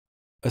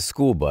A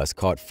school bus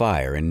caught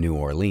fire in New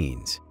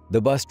Orleans.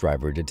 The bus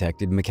driver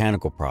detected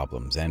mechanical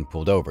problems and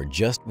pulled over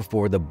just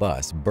before the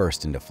bus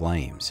burst into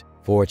flames.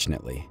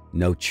 Fortunately,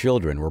 no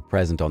children were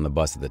present on the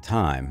bus at the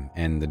time,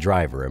 and the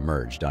driver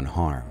emerged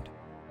unharmed.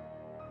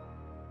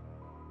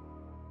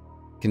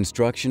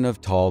 Construction of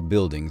tall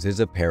buildings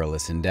is a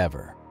perilous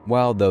endeavor.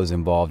 While those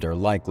involved are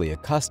likely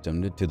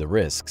accustomed to the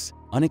risks,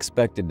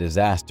 unexpected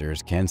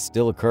disasters can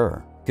still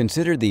occur.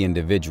 Consider the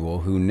individual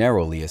who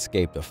narrowly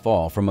escaped a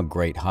fall from a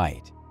great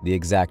height. The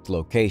exact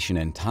location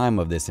and time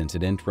of this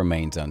incident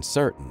remains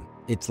uncertain.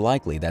 It's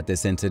likely that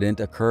this incident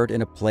occurred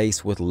in a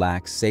place with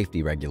lax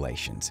safety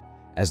regulations,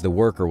 as the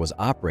worker was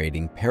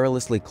operating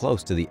perilously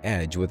close to the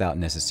edge without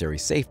necessary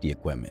safety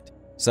equipment,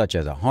 such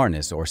as a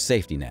harness or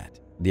safety net.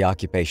 The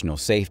Occupational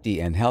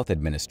Safety and Health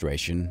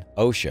Administration,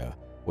 OSHA,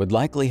 would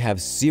likely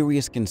have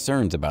serious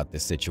concerns about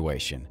this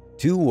situation.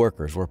 Two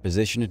workers were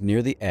positioned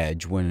near the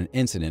edge when an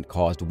incident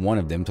caused one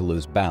of them to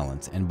lose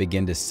balance and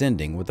begin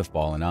descending with a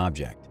fallen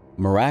object.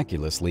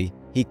 Miraculously,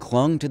 he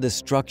clung to the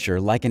structure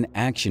like an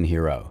action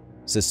hero,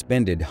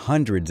 suspended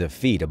hundreds of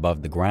feet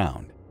above the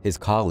ground. His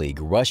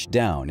colleague rushed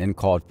down and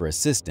called for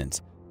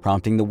assistance,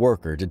 prompting the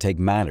worker to take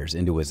matters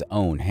into his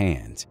own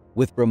hands.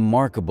 With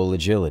remarkable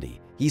agility,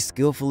 he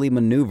skillfully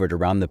maneuvered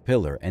around the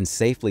pillar and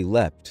safely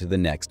leapt to the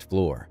next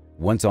floor.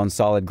 Once on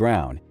solid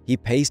ground, he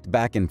paced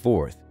back and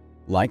forth,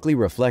 likely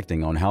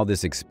reflecting on how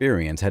this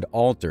experience had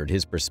altered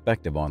his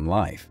perspective on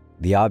life.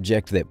 The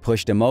object that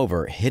pushed him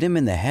over hit him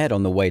in the head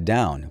on the way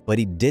down, but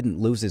he didn't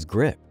lose his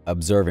grip.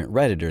 Observant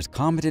Redditors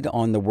commented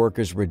on the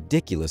worker's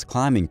ridiculous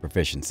climbing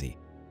proficiency,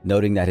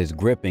 noting that his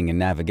gripping and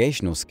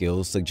navigational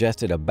skills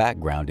suggested a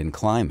background in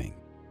climbing.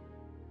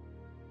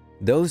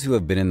 Those who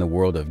have been in the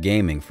world of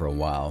gaming for a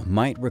while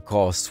might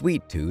recall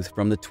Sweet Tooth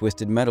from the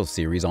Twisted Metal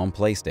series on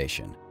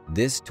PlayStation.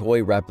 This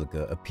toy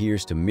replica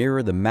appears to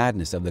mirror the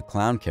madness of the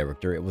clown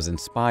character it was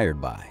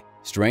inspired by.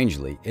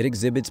 Strangely, it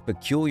exhibits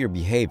peculiar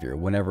behavior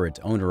whenever its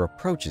owner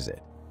approaches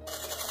it.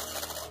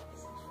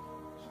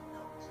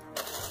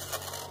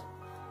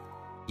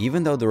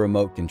 Even though the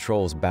remote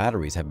control's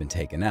batteries have been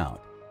taken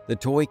out, the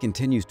toy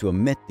continues to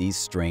emit these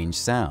strange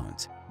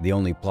sounds. The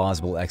only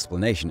plausible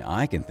explanation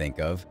I can think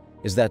of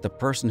is that the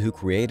person who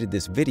created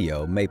this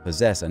video may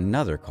possess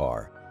another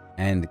car,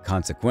 and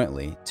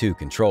consequently, two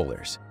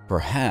controllers.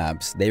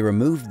 Perhaps they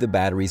removed the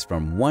batteries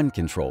from one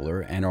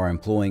controller and are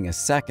employing a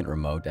second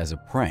remote as a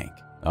prank.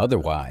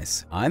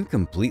 Otherwise, I'm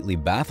completely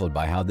baffled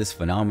by how this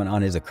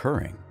phenomenon is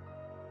occurring.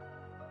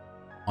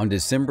 On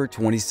December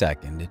 22,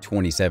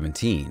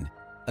 2017,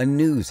 a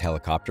news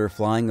helicopter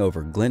flying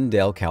over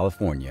Glendale,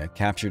 California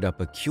captured a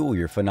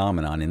peculiar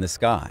phenomenon in the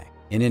sky.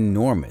 An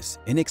enormous,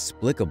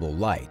 inexplicable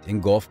light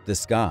engulfed the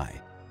sky,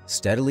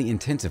 steadily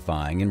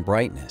intensifying in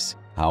brightness.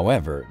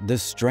 However, the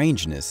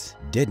strangeness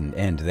didn't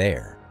end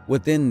there.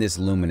 Within this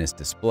luminous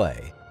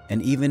display,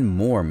 an even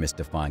more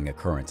mystifying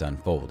occurrence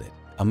unfolded.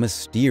 A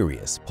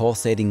mysterious,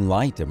 pulsating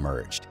light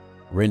emerged,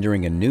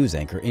 rendering a news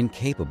anchor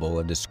incapable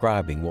of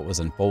describing what was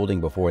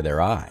unfolding before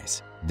their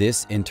eyes.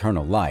 This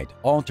internal light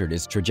altered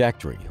its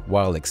trajectory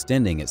while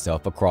extending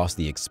itself across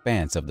the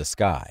expanse of the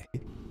sky.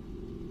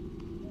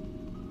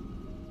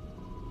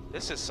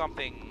 This is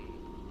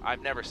something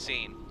I've never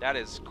seen. That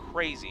is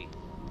crazy.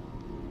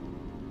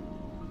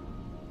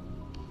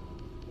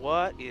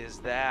 What is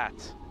that?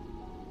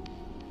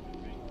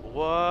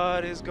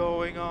 What is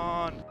going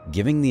on?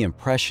 Giving the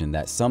impression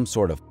that some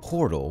sort of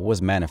portal was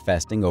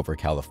manifesting over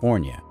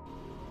California.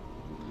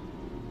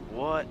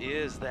 What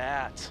is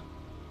that?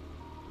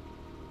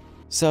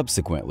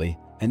 Subsequently,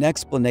 an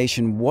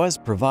explanation was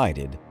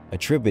provided,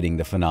 attributing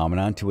the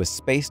phenomenon to a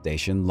space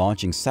station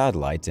launching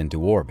satellites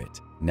into orbit.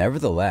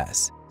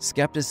 Nevertheless,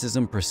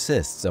 skepticism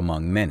persists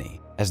among many,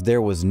 as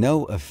there was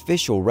no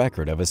official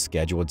record of a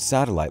scheduled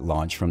satellite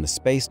launch from the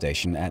space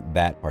station at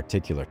that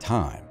particular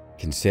time.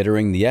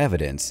 Considering the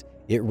evidence,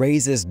 it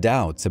raises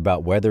doubts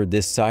about whether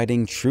this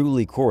sighting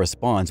truly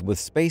corresponds with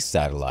space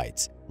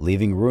satellites,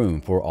 leaving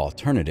room for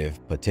alternative,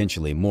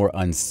 potentially more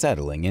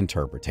unsettling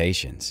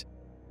interpretations.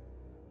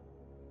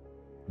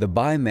 The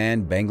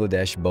bi-man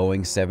Bangladesh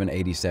Boeing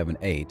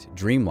 787-8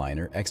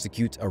 Dreamliner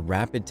executes a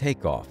rapid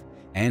takeoff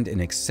and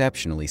an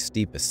exceptionally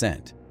steep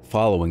ascent.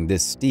 Following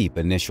this steep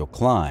initial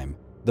climb,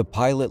 the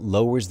pilot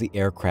lowers the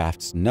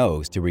aircraft's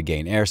nose to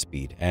regain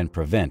airspeed and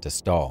prevent a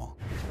stall.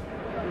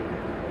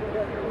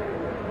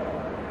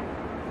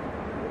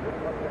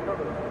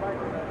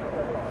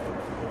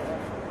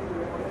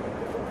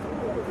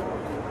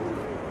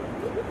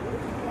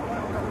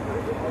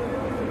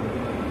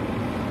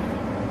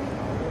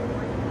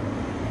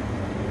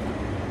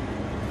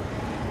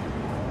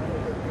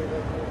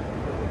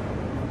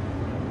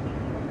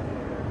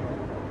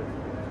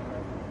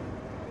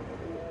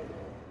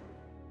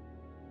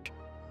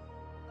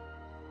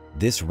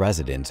 This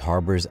residence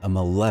harbors a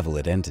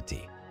malevolent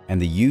entity, and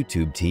the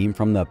YouTube team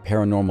from the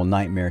Paranormal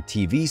Nightmare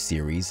TV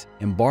series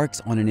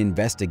embarks on an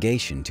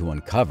investigation to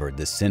uncover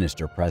the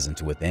sinister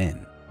presence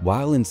within.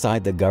 While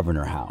inside the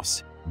Governor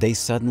House, they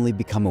suddenly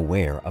become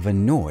aware of a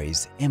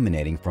noise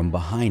emanating from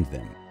behind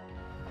them.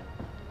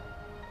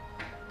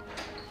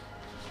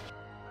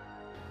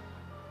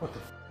 What the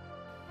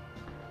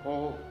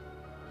Oh.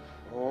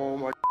 Oh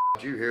my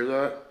did you hear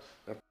that?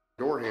 That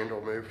door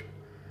handle moved.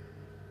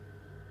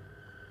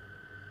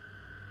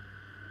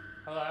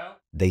 Hello?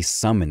 They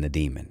summon the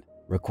demon,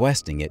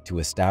 requesting it to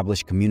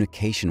establish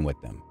communication with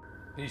them.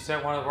 Can you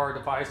set one of our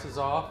devices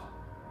off?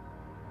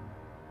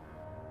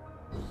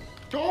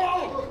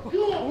 Whoa!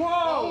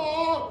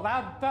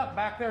 Loud thump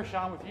back there,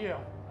 Sean, with you.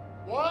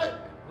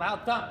 What?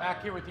 Loud thump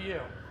back here with you.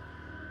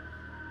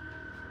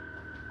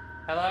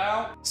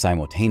 Hello?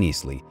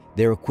 Simultaneously,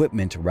 their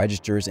equipment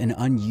registers an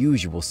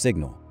unusual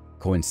signal,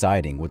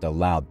 coinciding with a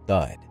loud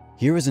thud.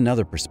 Here is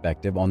another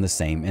perspective on the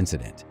same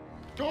incident.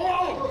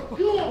 Whoa!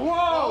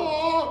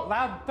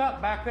 Loud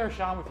thump back there,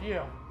 Sean, with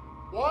you.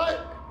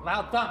 What?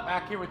 Loud thump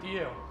back here with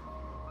you.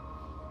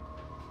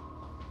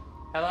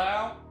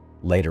 Hello?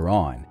 Later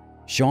on,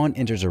 Sean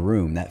enters a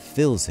room that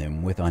fills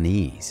him with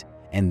unease,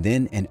 and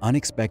then an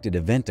unexpected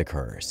event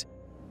occurs.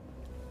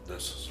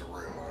 This is a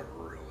room I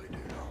really do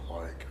not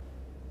like.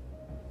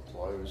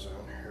 Clothes in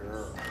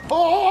here.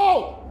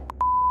 Oh!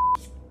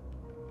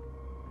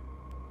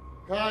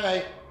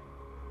 Okay.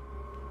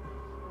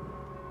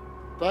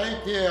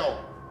 Thank you.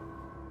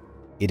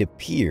 It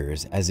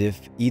appears as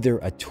if either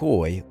a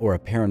toy or a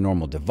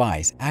paranormal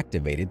device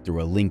activated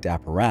through a linked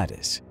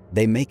apparatus.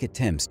 They make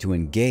attempts to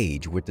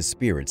engage with the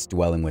spirits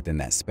dwelling within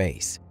that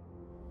space.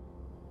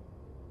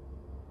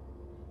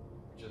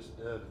 Just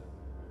did.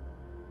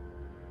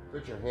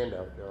 Put your hand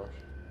out, Josh.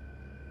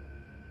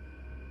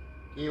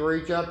 Can you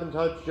reach up and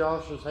touch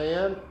Josh's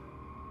hand?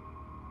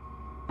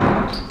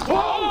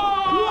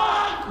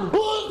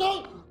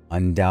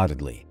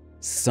 Undoubtedly,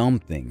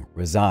 something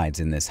resides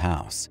in this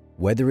house,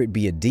 whether it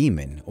be a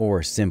demon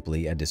or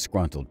simply a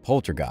disgruntled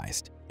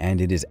poltergeist,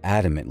 and it is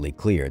adamantly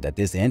clear that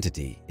this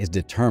entity is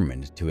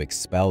determined to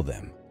expel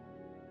them.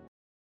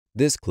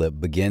 This clip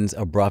begins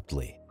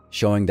abruptly,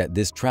 showing that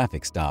this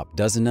traffic stop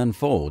doesn't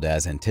unfold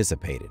as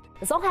anticipated.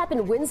 This all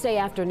happened Wednesday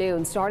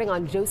afternoon, starting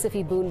on Joseph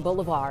E. Boone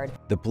Boulevard.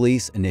 The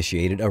police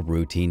initiated a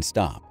routine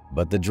stop,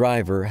 but the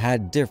driver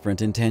had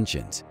different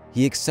intentions.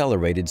 He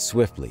accelerated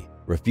swiftly,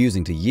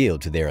 refusing to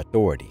yield to their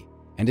authority,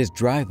 and his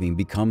driving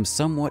becomes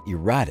somewhat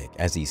erratic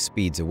as he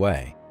speeds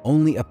away.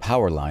 Only a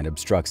power line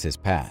obstructs his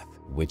path,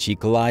 which he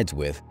collides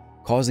with,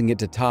 causing it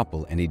to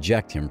topple and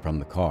eject him from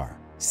the car.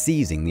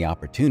 Seizing the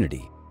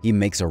opportunity, he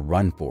makes a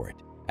run for it,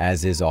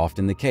 as is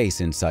often the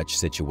case in such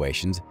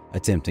situations,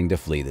 attempting to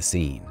flee the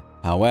scene.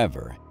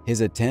 However,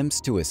 his attempts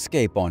to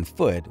escape on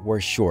foot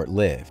were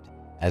short-lived,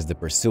 as the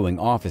pursuing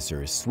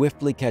officers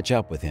swiftly catch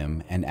up with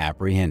him and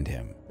apprehend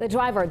him. The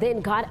driver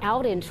then got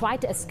out and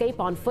tried to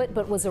escape on foot,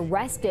 but was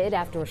arrested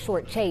after a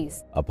short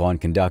chase. Upon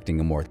conducting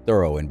a more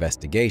thorough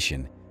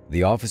investigation,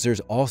 the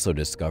officers also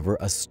discover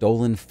a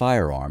stolen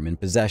firearm in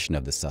possession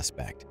of the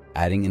suspect,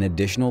 adding an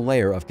additional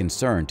layer of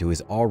concern to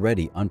his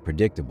already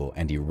unpredictable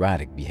and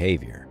erratic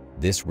behavior.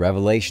 This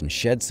revelation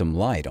sheds some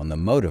light on the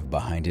motive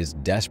behind his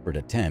desperate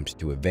attempt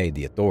to evade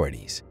the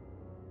authorities.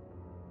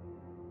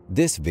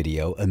 This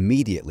video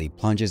immediately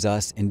plunges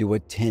us into a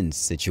tense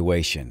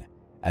situation,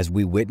 as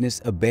we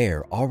witness a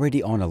bear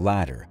already on a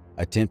ladder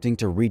attempting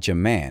to reach a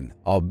man,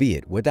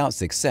 albeit without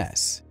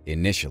success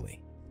initially.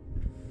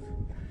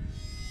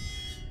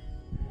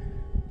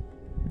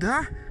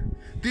 Да?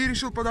 Ты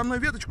решил подо мной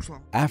веточку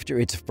сломать? After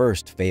its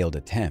first failed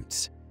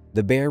attempts,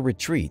 the bear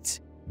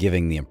retreats,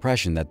 giving the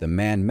impression that the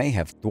man may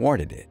have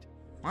thwarted it.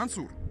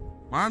 Мансур!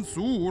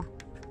 Мансур!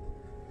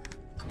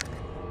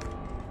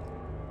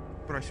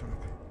 Поросенок.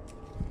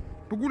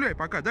 Погуляй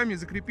пока, дай мне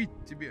закрепить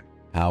тебе.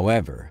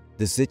 However,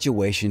 the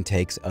situation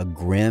takes a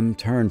grim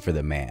turn for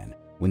the man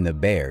when the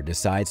bear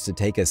decides to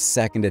take a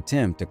second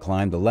attempt to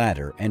climb the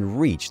ladder and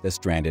reach the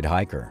stranded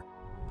hiker.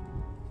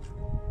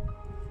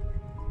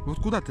 Вот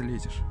куда ты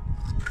лезешь?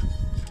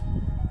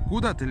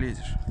 Куда ты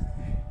лезешь?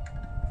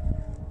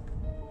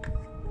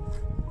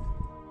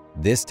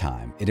 This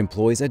time, it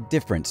employs a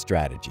different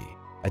strategy,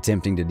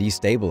 attempting to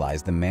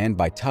destabilize the man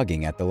by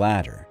tugging at the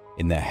ladder.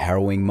 In the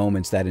harrowing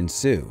moments that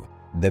ensue,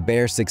 the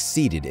bear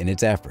succeeded in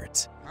its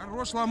efforts.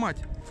 Хорош ломать!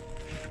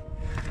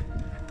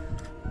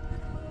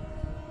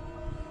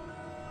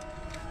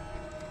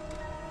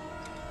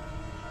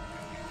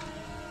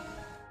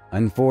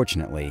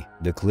 Unfortunately,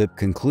 the clip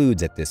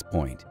concludes at this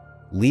point,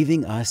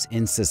 leaving us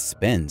in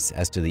suspense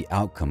as to the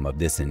outcome of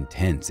this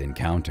intense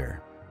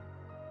encounter.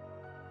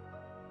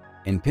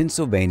 In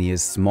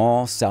Pennsylvania's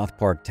small South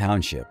Park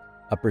Township,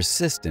 a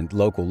persistent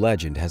local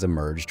legend has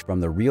emerged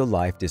from the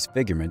real-life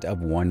disfigurement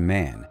of one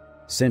man,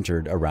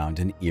 centered around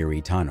an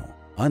eerie tunnel.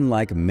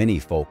 Unlike many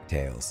folk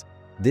tales,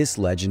 this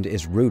legend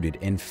is rooted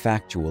in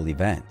factual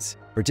events.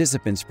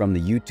 Participants from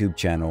the YouTube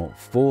channel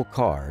Full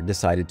Car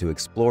decided to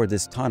explore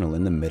this tunnel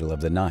in the middle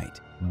of the night,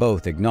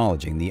 both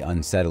acknowledging the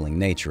unsettling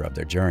nature of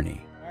their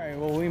journey. Alright,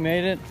 well, we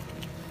made it.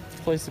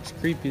 This place looks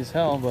creepy as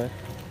hell, but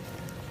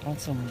on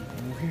some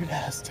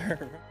weird-ass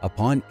dirt.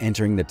 Upon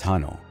entering the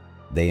tunnel,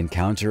 they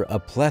encounter a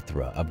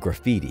plethora of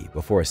graffiti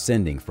before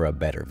ascending for a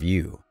better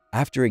view.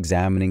 After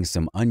examining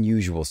some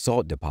unusual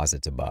salt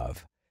deposits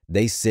above,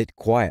 they sit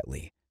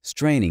quietly,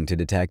 straining to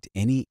detect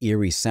any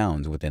eerie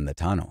sounds within the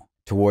tunnel.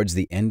 Towards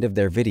the end of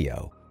their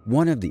video,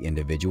 one of the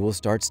individuals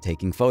starts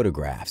taking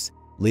photographs,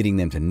 leading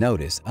them to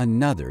notice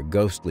another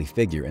ghostly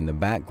figure in the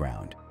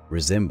background,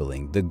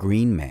 resembling the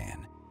Green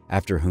Man,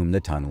 after whom the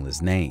tunnel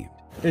is named.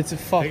 It's a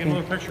fucking... Take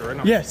another picture right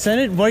now. Yeah,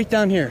 send it right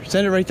down here.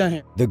 Send it right down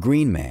here. The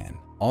Green Man,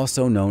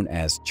 also known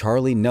as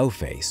Charlie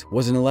No-Face,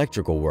 was an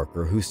electrical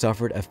worker who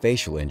suffered a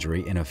facial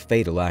injury in a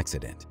fatal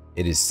accident.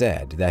 It is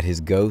said that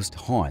his ghost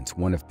haunts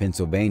one of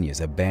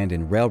Pennsylvania's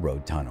abandoned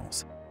railroad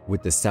tunnels,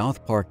 with the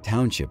South Park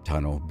Township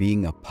Tunnel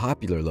being a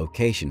popular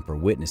location for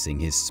witnessing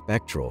his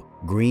spectral,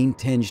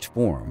 green-tinged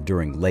form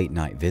during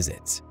late-night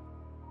visits.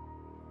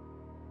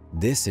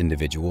 This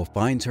individual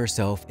finds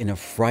herself in a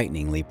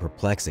frighteningly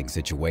perplexing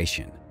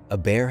situation. A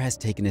bear has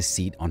taken a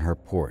seat on her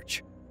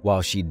porch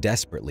while she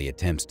desperately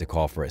attempts to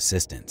call for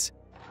assistance.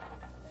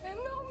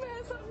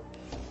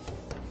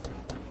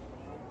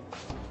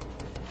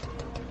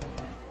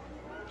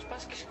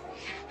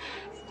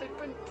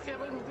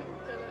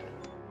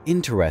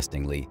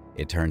 Interestingly,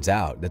 it turns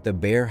out that the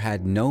bear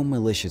had no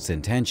malicious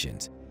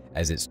intentions,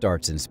 as it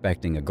starts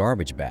inspecting a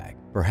garbage bag,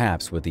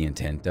 perhaps with the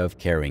intent of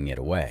carrying it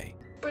away.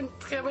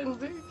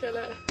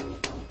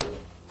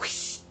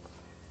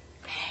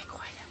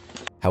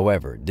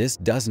 However, this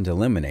doesn't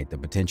eliminate the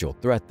potential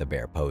threat the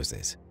bear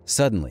poses.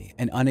 Suddenly,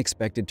 an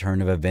unexpected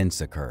turn of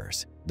events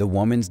occurs. The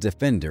woman's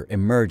defender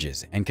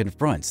emerges and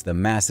confronts the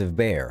massive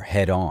bear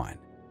head-on.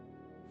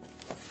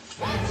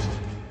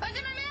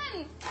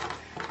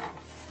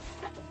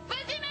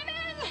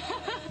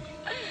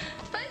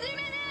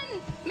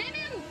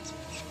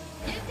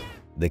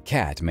 The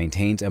cat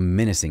maintains a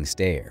menacing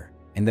stare,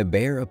 and the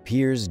bear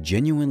appears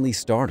genuinely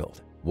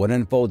startled. What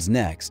unfolds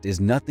next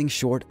is nothing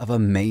short of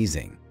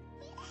amazing.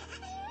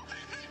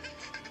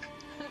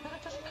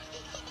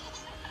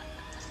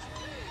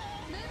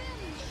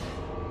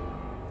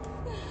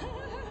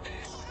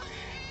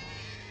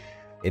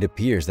 It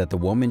appears that the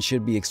woman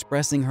should be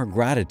expressing her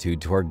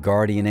gratitude to her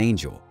guardian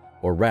angel,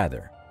 or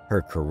rather,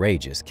 her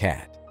courageous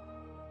cat.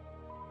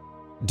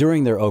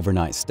 During their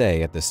overnight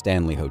stay at the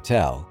Stanley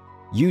Hotel,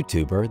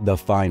 YouTuber The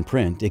Fine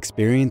Print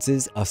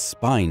experiences a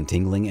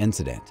spine-tingling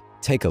incident.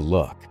 Take a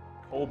look.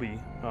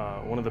 Colby,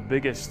 one of the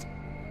biggest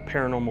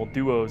paranormal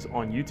duos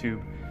on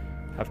YouTube,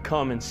 have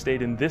come and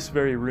stayed in this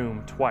very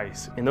room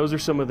twice. And those are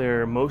some of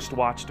their most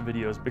watched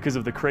videos because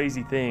of the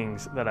crazy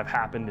things that have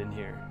happened in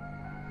here.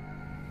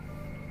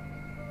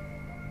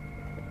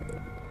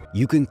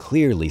 You can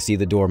clearly see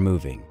the door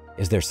moving.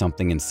 Is there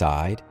something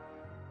inside?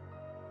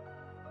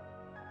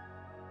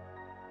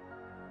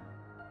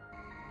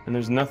 And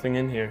there's nothing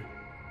in here.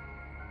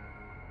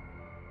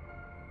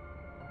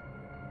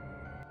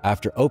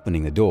 After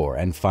opening the door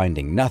and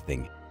finding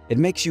nothing, it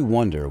makes you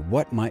wonder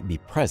what might be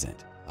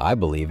present. I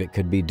believe it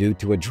could be due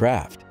to a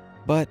draft,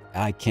 but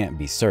I can't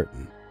be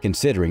certain.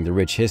 Considering the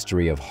rich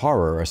history of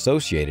horror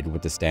associated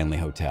with the Stanley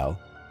Hotel,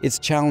 it's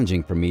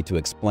challenging for me to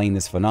explain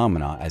this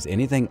phenomena as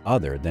anything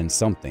other than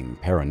something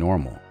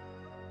paranormal.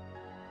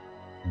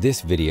 This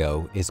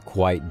video is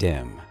quite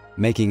dim,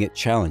 making it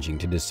challenging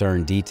to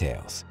discern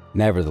details.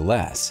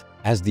 Nevertheless,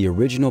 as the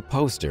original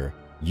poster,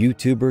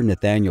 YouTuber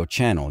Nathaniel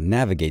Channel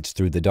navigates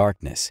through the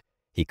darkness.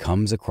 He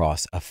comes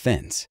across a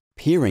fence.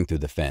 Peering through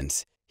the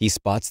fence, he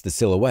spots the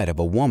silhouette of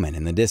a woman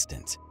in the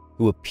distance,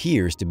 who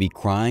appears to be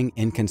crying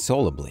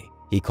inconsolably.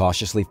 He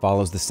cautiously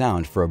follows the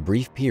sound for a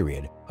brief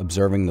period,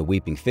 observing the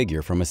weeping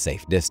figure from a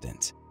safe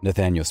distance.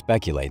 Nathaniel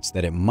speculates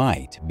that it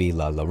might be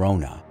La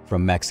Llorona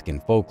from Mexican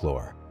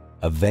folklore,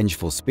 a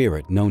vengeful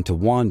spirit known to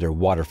wander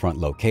waterfront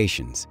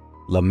locations,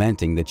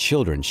 lamenting the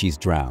children she's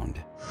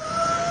drowned.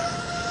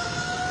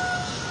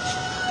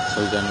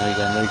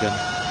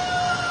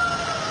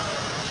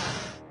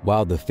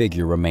 While the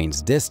figure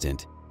remains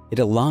distant, it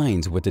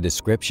aligns with the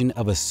description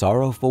of a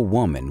sorrowful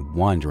woman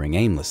wandering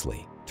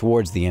aimlessly.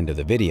 Towards the end of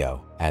the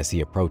video, as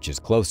he approaches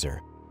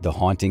closer, the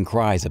haunting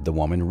cries of the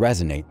woman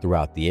resonate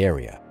throughout the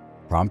area,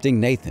 prompting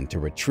Nathan to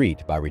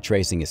retreat by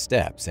retracing his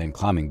steps and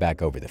climbing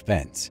back over the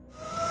fence.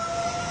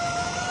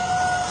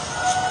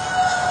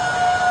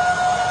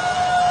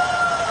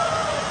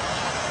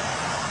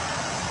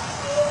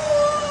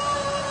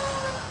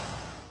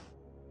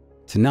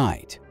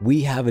 Tonight,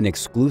 we have an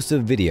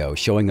exclusive video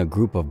showing a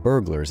group of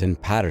burglars in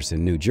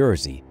Paterson, New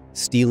Jersey,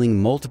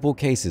 stealing multiple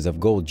cases of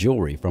gold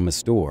jewelry from a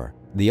store.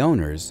 The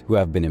owners, who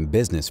have been in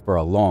business for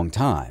a long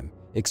time,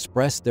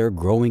 expressed their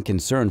growing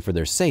concern for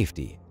their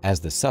safety as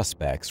the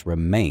suspects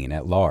remain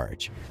at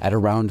large. At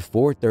around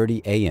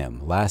 4:30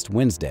 a.m. last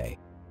Wednesday,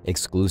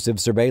 exclusive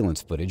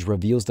surveillance footage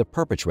reveals the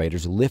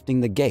perpetrators lifting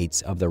the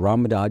gates of the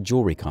Ramadan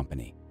Jewelry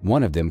Company.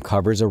 One of them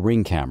covers a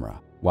ring camera,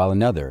 while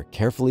another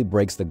carefully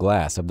breaks the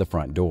glass of the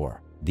front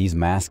door. These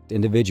masked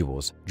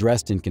individuals,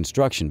 dressed in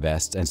construction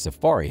vests and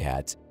safari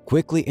hats,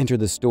 quickly enter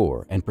the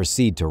store and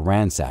proceed to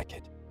ransack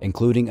it,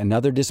 including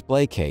another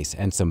display case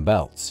and some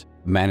belts.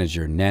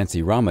 Manager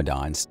Nancy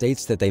Ramadan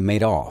states that they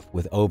made off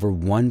with over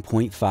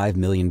 $1.5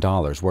 million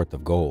worth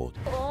of gold.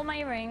 All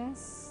my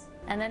rings,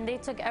 and then they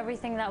took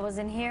everything that was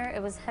in here.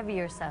 It was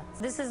heavier sets.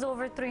 This is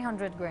over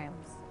 300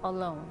 grams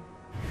alone.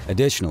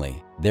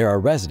 Additionally, there are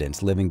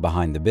residents living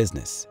behind the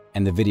business,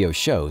 and the video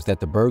shows that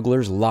the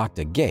burglars locked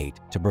a gate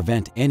to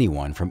prevent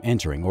anyone from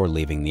entering or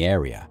leaving the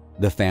area.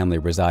 The family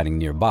residing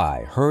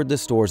nearby heard the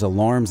store's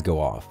alarms go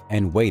off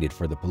and waited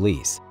for the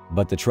police,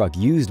 but the truck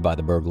used by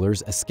the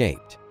burglars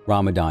escaped.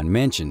 Ramadan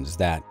mentions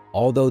that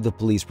although the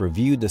police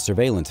reviewed the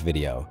surveillance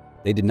video,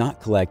 they did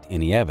not collect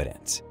any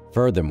evidence.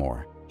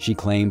 Furthermore, she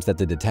claims that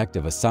the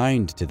detective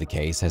assigned to the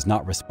case has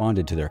not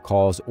responded to their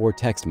calls or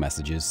text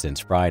messages since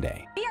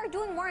Friday. We are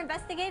doing more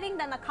investigating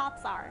than the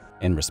cops are.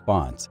 In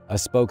response, a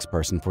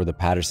spokesperson for the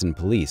Patterson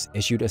police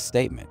issued a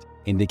statement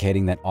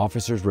indicating that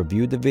officers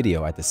reviewed the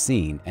video at the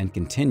scene and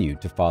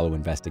continued to follow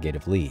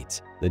investigative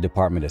leads. The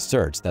department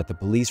asserts that the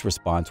police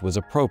response was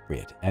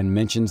appropriate and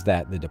mentions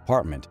that the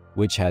department,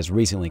 which has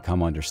recently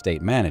come under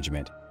state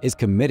management, is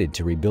committed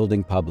to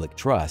rebuilding public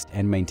trust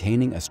and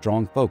maintaining a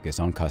strong focus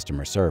on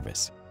customer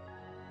service.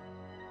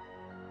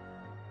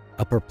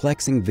 A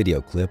perplexing video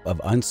clip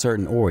of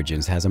uncertain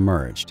origins has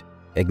emerged,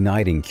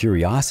 igniting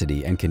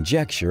curiosity and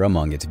conjecture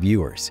among its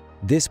viewers.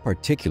 This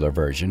particular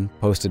version,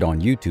 posted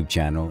on YouTube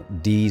channel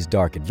D's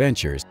Dark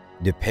Adventures,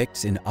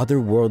 depicts an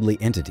otherworldly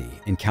entity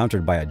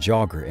encountered by a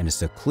jogger in a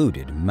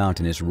secluded,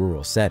 mountainous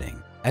rural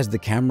setting. As the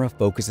camera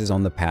focuses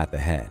on the path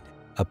ahead,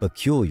 a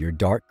peculiar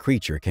dark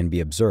creature can be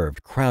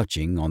observed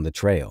crouching on the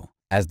trail.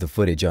 As the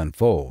footage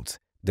unfolds,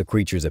 the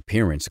creature's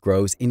appearance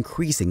grows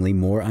increasingly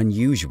more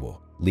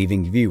unusual,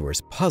 leaving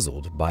viewers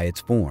puzzled by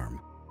its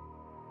form.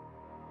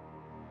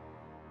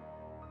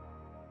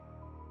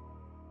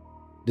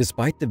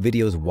 Despite the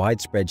video's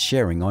widespread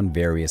sharing on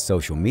various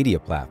social media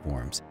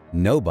platforms,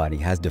 nobody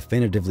has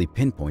definitively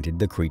pinpointed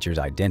the creature's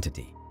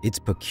identity. Its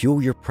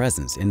peculiar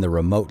presence in the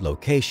remote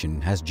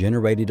location has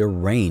generated a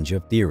range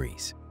of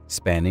theories,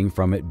 spanning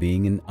from it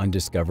being an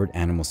undiscovered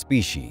animal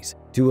species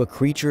to a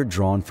creature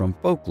drawn from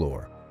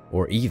folklore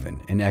or even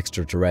an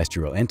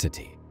extraterrestrial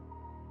entity.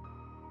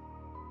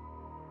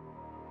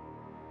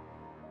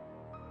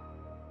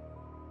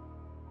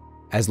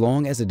 As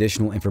long as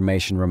additional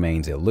information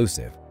remains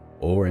elusive,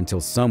 or until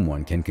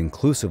someone can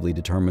conclusively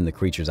determine the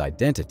creature's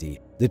identity,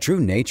 the true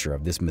nature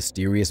of this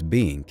mysterious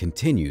being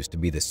continues to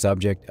be the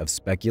subject of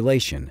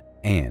speculation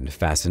and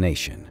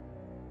fascination.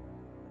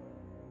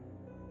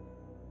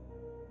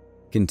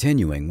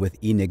 Continuing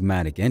with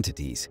enigmatic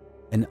entities,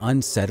 an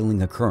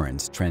unsettling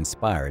occurrence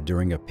transpired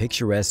during a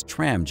picturesque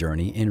tram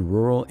journey in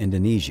rural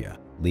Indonesia,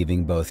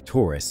 leaving both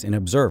tourists and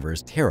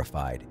observers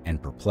terrified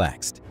and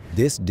perplexed.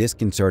 This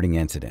disconcerting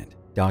incident,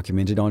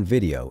 documented on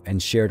video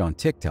and shared on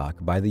TikTok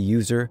by the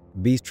user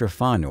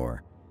Bistrafanor,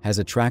 has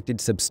attracted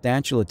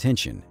substantial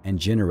attention and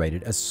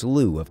generated a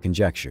slew of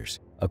conjectures.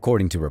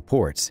 According to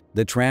reports,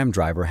 the tram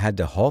driver had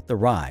to halt the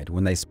ride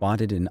when they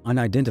spotted an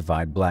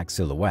unidentified black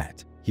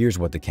silhouette. Here's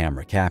what the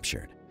camera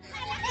captured.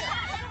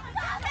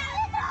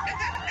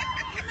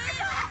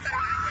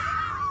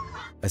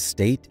 A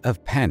state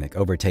of panic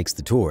overtakes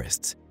the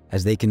tourists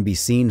as they can be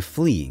seen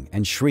fleeing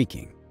and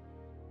shrieking.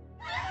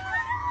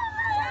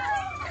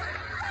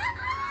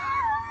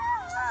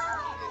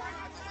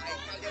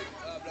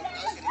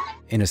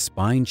 In a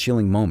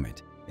spine-chilling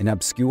moment, an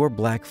obscure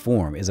black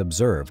form is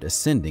observed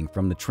ascending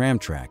from the tram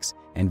tracks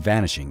and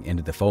vanishing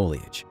into the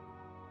foliage.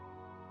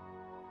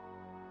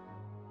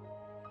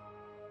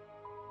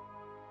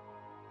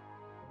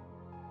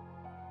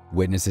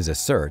 Witnesses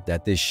assert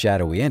that this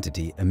shadowy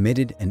entity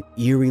emitted an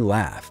eerie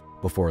laugh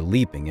before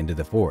leaping into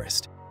the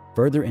forest,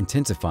 further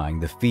intensifying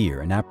the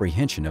fear and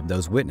apprehension of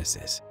those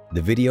witnesses.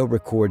 The video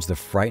records the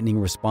frightening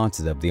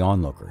responses of the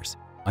onlookers,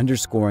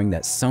 underscoring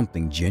that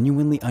something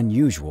genuinely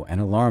unusual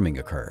and alarming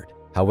occurred.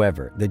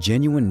 However, the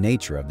genuine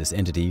nature of this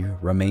entity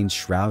remains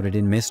shrouded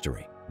in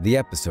mystery. The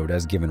episode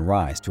has given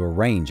rise to a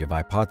range of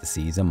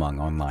hypotheses among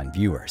online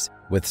viewers,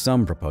 with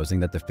some proposing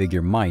that the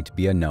figure might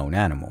be a known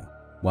animal,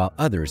 while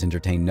others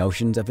entertain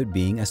notions of it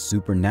being a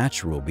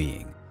supernatural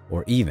being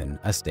or even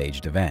a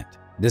staged event.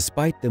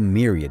 Despite the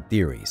myriad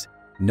theories,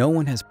 no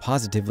one has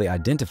positively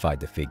identified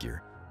the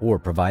figure or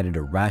provided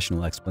a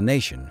rational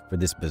explanation for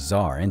this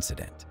bizarre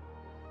incident.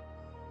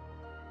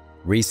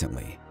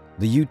 Recently,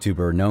 the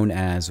YouTuber known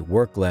as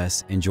Work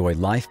Less, Enjoy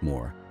Life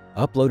More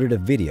uploaded a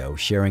video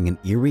sharing an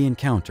eerie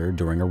encounter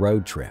during a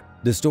road trip.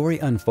 The story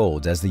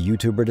unfolds as the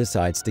YouTuber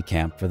decides to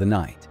camp for the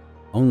night,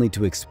 only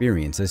to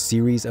experience a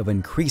series of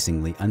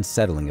increasingly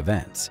unsettling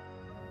events.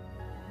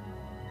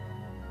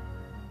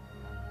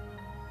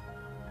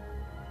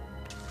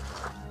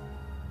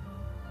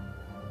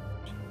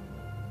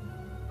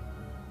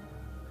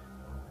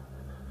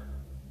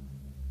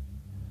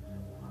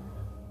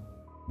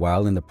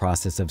 While in the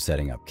process of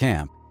setting up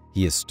camp,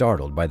 he is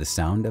startled by the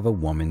sound of a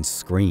woman's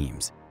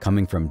screams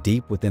coming from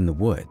deep within the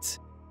woods.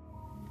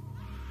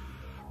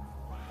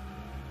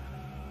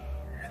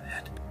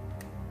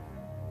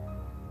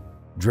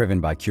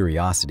 Driven by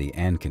curiosity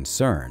and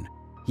concern,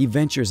 he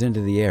ventures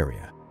into the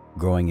area,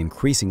 growing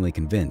increasingly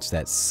convinced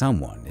that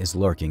someone is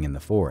lurking in the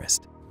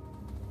forest.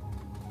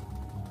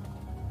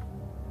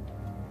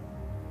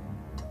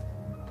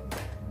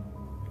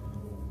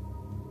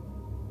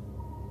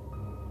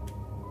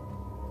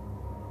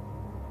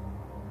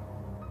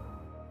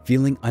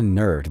 Feeling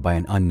unnerved by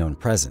an unknown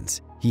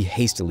presence, he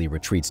hastily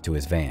retreats to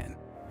his van.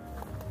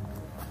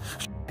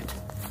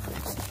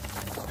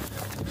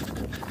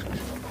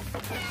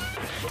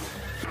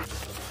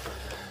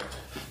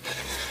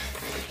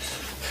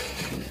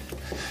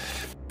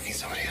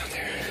 He's already out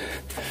there.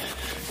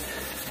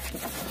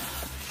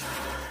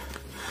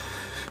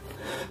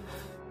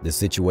 The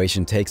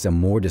situation takes a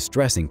more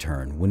distressing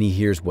turn when he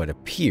hears what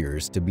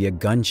appears to be a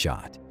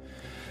gunshot.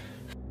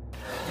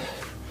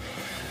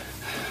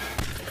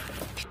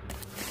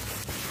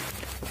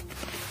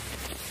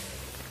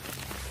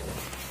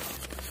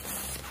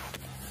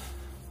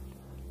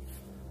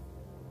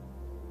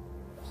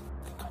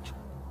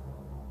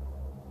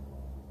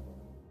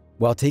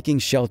 While taking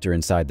shelter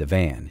inside the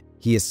van,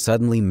 he is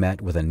suddenly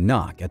met with a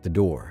knock at the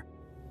door.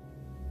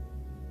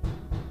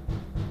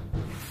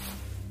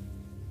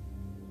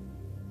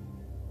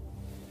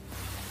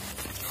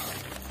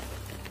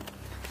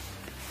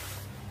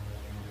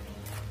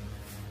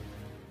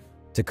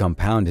 To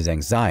compound his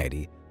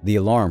anxiety, the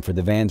alarm for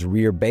the van's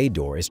rear bay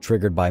door is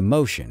triggered by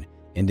motion,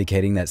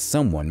 indicating that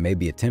someone may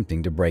be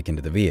attempting to break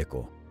into the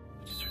vehicle.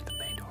 Just heard the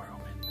bay door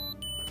open.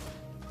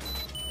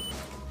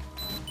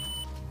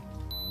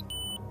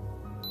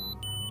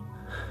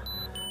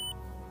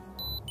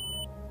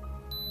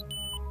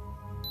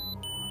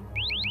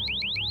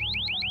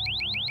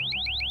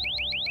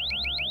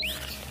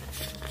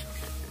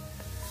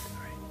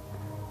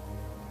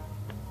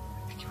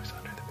 I think he was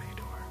under the bay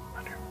door,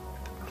 under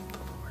the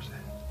door's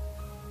edge.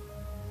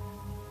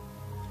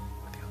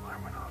 But the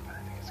alarm went off and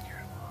I think it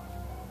scared him off.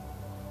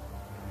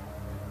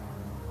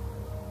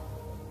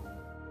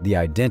 The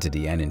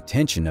identity and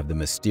intention of the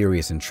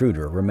mysterious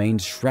intruder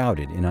remains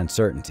shrouded in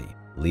uncertainty,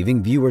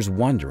 leaving viewers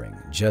wondering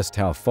just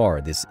how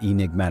far this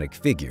enigmatic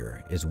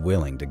figure is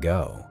willing to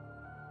go.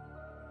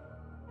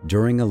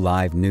 During a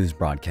live news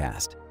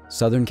broadcast,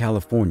 Southern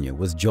California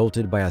was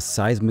jolted by a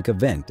seismic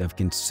event of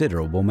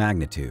considerable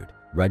magnitude,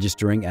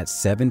 registering at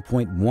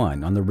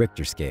 7.1 on the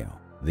Richter scale.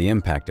 The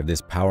impact of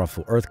this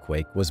powerful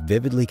earthquake was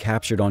vividly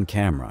captured on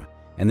camera,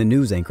 and the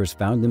news anchors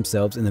found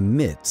themselves in the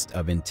midst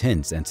of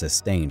intense and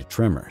sustained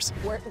tremors.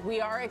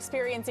 We are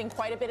experiencing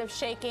quite a bit of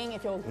shaking.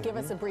 If you'll give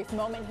us a brief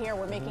moment here,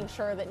 we're making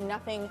sure that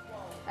nothing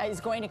is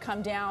going to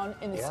come down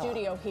in the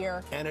studio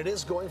here. And it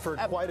is going for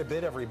quite a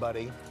bit,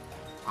 everybody.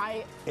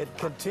 It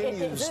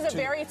continues this is a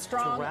very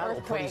strong to rattle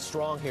earthquake. pretty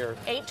strong here.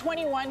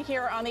 8:21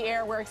 here on the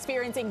air. We're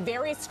experiencing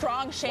very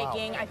strong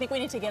shaking. Wow. I think we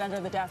need to get under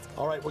the desk.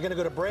 All right, we're going to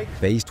go to break.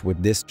 Faced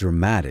with this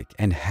dramatic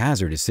and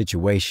hazardous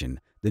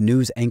situation, the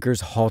news anchors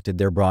halted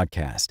their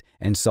broadcast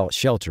and sought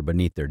shelter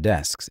beneath their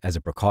desks as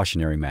a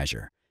precautionary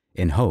measure,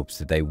 in hopes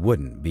that they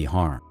wouldn't be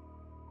harmed.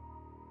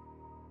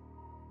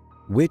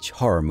 Which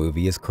horror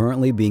movie is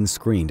currently being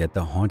screened at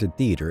the Haunted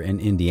Theater in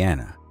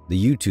Indiana?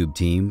 The YouTube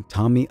team,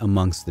 Tommy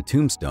Amongst the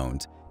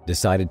Tombstones,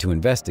 decided to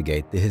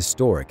investigate the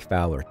historic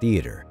Fowler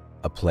Theater,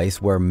 a place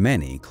where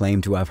many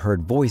claim to have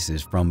heard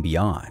voices from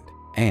beyond,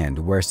 and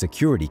where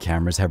security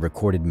cameras have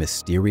recorded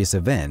mysterious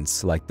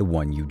events like the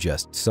one you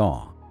just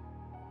saw.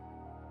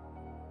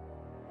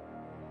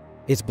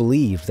 It's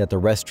believed that the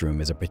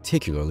restroom is a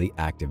particularly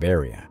active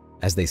area.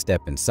 As they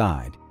step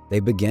inside, they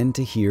begin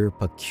to hear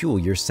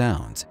peculiar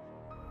sounds.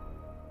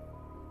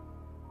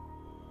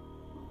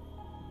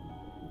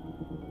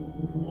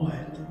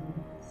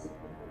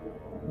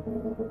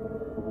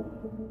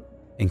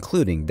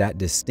 Including that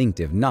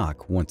distinctive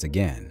knock once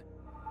again.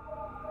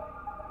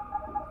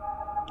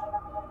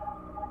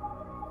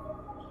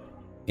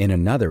 In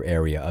another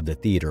area of the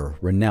theater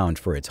renowned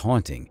for its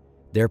haunting,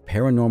 their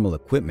paranormal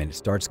equipment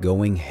starts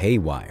going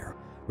haywire,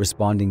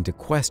 responding to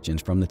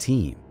questions from the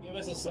team. Give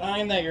us a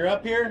sign that you're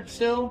up here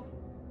still.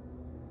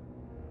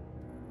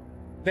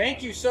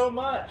 Thank you so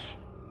much.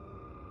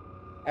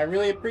 I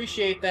really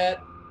appreciate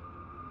that.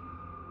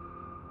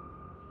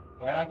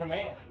 Right on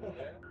command.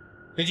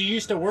 Did you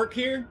used to work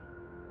here?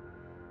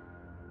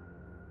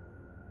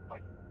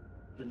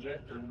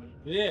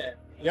 Yeah.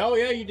 Oh,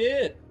 yeah, you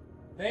did.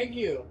 Thank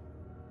you.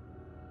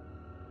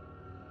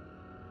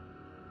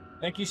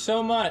 Thank you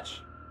so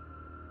much.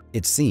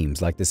 It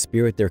seems like the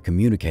spirit they're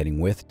communicating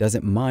with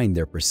doesn't mind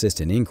their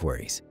persistent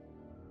inquiries.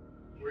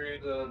 Where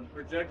the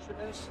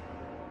projectionist?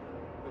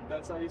 If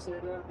that's how you say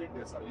that? I think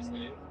that's how you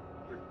say it.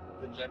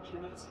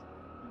 Projectionist?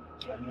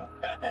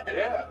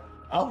 Yeah.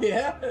 Oh,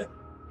 yeah.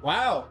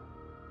 Wow.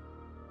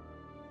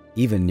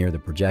 Even near the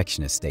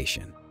projectionist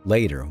station.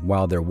 Later,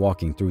 while they're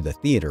walking through the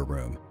theater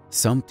room,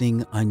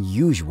 something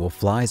unusual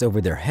flies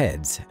over their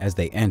heads as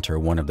they enter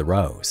one of the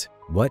rows.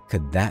 What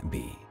could that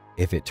be?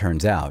 If it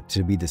turns out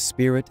to be the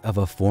spirit of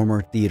a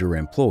former theater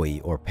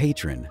employee or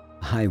patron,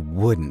 I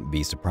wouldn't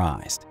be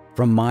surprised.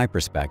 From my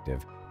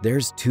perspective,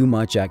 there's too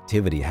much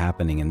activity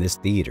happening in this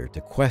theater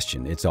to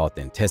question its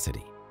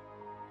authenticity.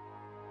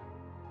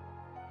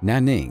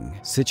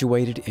 Nanning,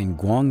 situated in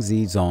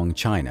Guangxi,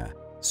 China,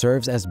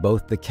 serves as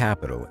both the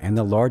capital and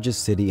the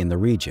largest city in the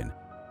region,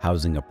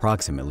 housing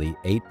approximately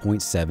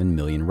 8.7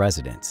 million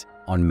residents.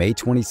 On May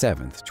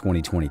 27,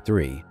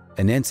 2023,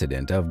 an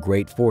incident of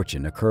great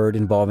fortune occurred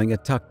involving a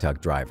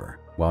tuk-tuk driver.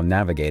 While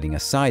navigating a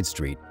side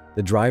street,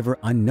 the driver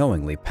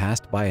unknowingly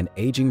passed by an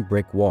aging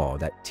brick wall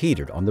that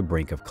teetered on the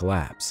brink of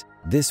collapse.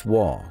 This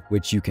wall,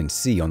 which you can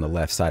see on the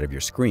left side of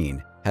your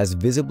screen, has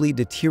visibly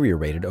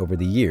deteriorated over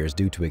the years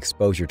due to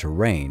exposure to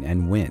rain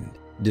and wind.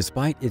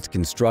 Despite its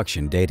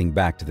construction dating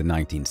back to the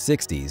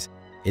 1960s,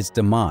 its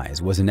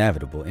demise was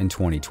inevitable in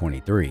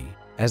 2023.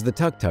 As the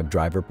tuk-tuk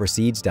driver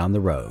proceeds down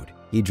the road,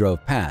 he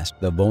drove past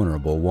the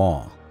vulnerable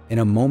wall. In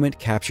a moment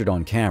captured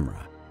on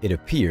camera, it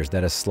appears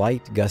that a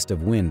slight gust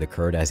of wind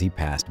occurred as he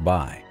passed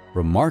by.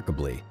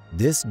 Remarkably,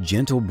 this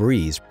gentle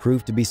breeze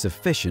proved to be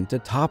sufficient to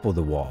topple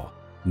the wall,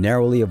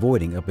 narrowly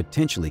avoiding a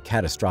potentially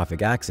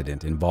catastrophic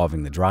accident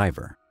involving the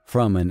driver.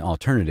 From an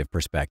alternative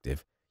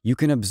perspective, you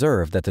can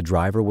observe that the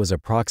driver was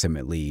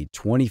approximately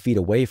 20 feet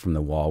away from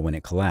the wall when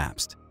it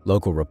collapsed.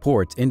 Local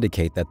reports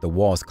indicate that the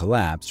wall's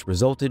collapse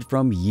resulted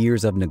from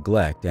years of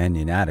neglect and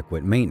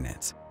inadequate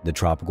maintenance. The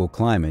tropical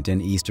climate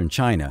in eastern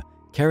China,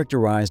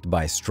 characterized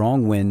by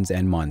strong winds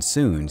and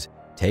monsoons,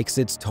 takes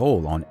its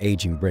toll on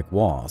aging brick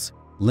walls,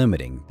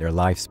 limiting their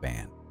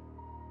lifespan.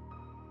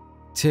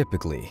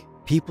 Typically,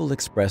 people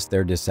express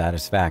their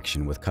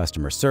dissatisfaction with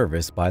customer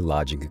service by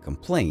lodging a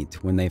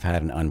complaint when they've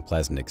had an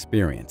unpleasant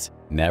experience.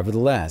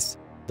 Nevertheless,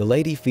 the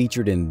lady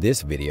featured in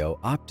this video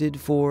opted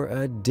for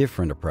a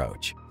different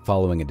approach.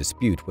 Following a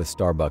dispute with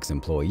Starbucks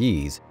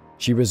employees,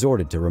 she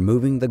resorted to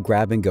removing the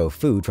grab-and-go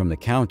food from the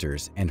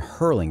counters and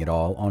hurling it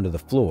all onto the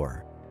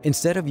floor.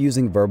 Instead of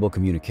using verbal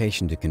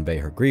communication to convey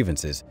her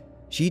grievances,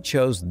 she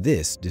chose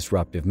this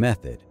disruptive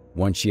method.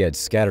 Once she had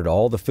scattered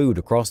all the food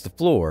across the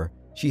floor,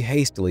 she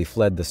hastily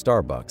fled the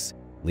Starbucks,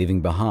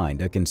 leaving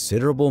behind a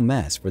considerable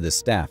mess for the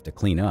staff to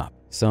clean up.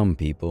 Some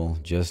people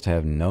just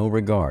have no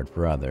regard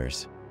for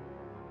others.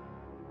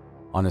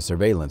 On a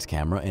surveillance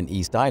camera in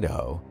East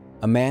Idaho,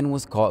 a man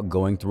was caught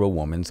going through a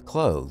woman's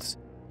clothes,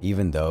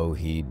 even though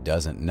he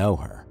doesn't know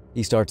her.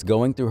 He starts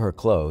going through her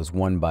clothes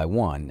one by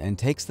one and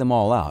takes them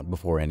all out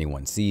before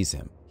anyone sees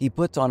him. He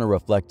puts on a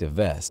reflective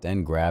vest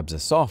and grabs a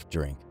soft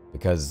drink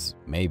because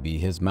maybe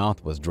his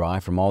mouth was dry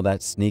from all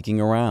that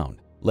sneaking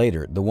around.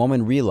 Later, the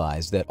woman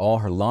realized that all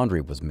her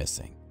laundry was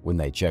missing. When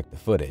they checked the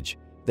footage,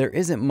 there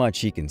isn't much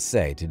he can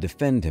say to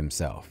defend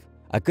himself.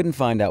 I couldn't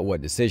find out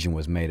what decision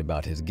was made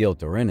about his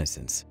guilt or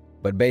innocence,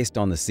 but based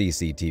on the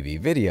CCTV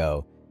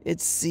video, it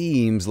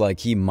seems like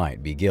he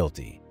might be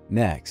guilty.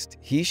 Next,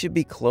 he should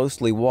be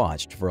closely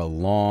watched for a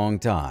long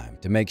time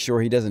to make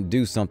sure he doesn't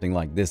do something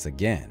like this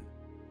again.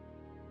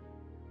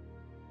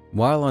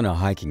 While on a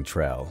hiking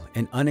trail,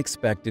 an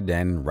unexpected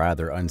and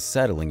rather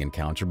unsettling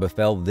encounter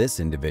befell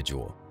this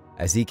individual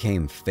as he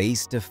came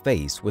face to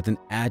face with an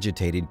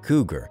agitated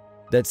cougar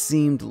that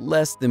seemed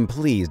less than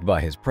pleased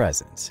by his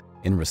presence.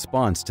 In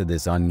response to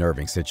this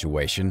unnerving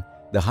situation,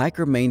 the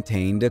hiker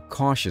maintained a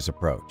cautious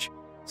approach,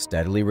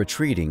 steadily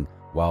retreating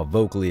while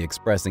vocally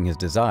expressing his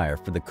desire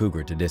for the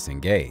cougar to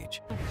disengage.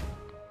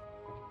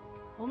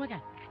 Oh my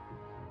god.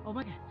 Oh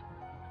my god.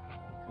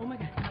 Oh my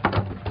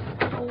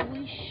god.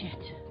 Holy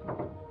shit.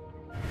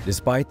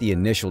 Despite the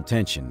initial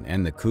tension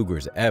and the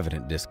cougar's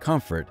evident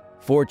discomfort,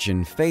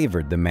 fortune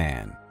favored the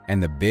man,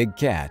 and the big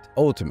cat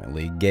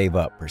ultimately gave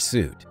up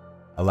pursuit,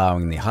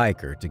 allowing the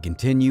hiker to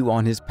continue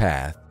on his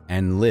path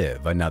and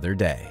live another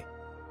day.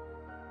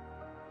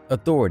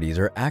 Authorities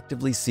are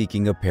actively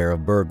seeking a pair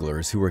of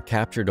burglars who were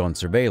captured on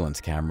surveillance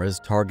cameras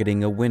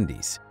targeting a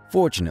Wendy's.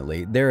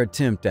 Fortunately, their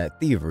attempt at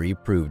thievery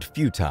proved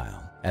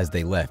futile as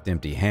they left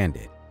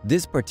empty-handed.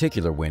 This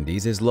particular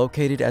Wendy's is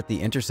located at the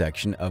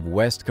intersection of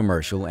West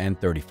Commercial and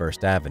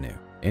 31st Avenue.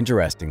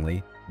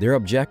 Interestingly, their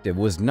objective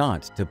was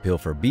not to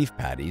pilfer beef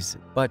patties,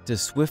 but to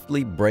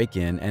swiftly break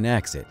in and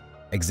exit,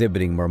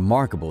 exhibiting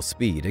remarkable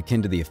speed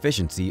akin to the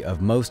efficiency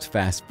of most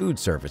fast food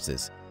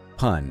services,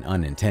 pun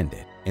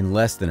unintended. In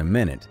less than a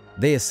minute,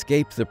 they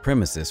escaped the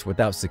premises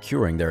without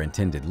securing their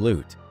intended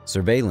loot.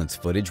 Surveillance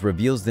footage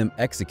reveals them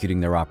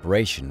executing their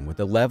operation with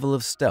a level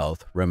of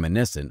stealth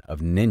reminiscent of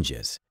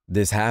ninjas.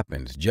 This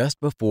happened just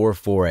before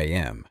 4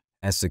 a.m.,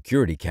 as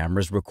security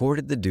cameras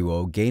recorded the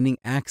duo gaining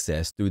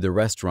access through the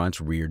restaurant's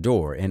rear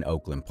door in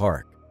Oakland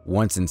Park.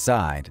 Once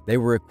inside, they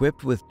were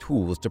equipped with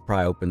tools to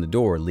pry open the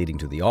door leading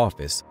to the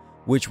office,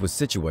 which was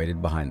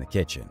situated behind the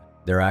kitchen.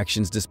 Their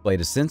actions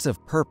displayed a sense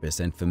of purpose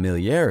and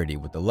familiarity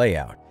with the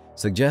layout,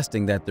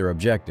 suggesting that their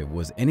objective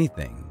was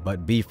anything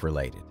but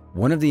beef-related.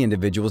 One of the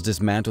individuals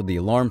dismantled the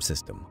alarm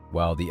system,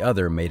 while the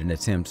other made an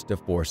attempt to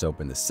force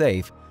open the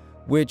safe,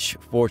 which,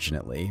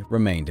 fortunately,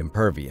 remained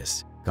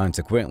impervious.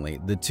 Consequently,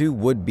 the two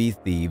would-be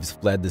thieves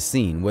fled the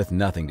scene with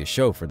nothing to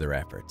show for their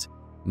efforts,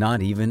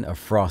 not even a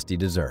frosty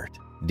dessert.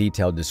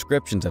 Detailed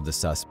descriptions of the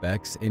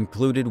suspects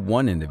included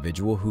one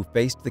individual who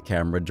faced the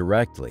camera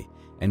directly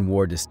and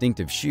wore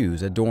distinctive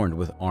shoes adorned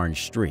with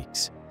orange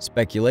streaks.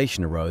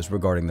 Speculation arose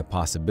regarding the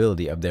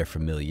possibility of their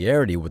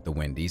familiarity with the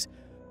Wendy's,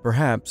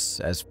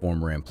 perhaps as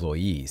former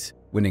employees.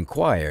 When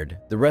inquired,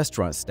 the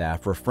restaurant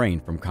staff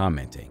refrained from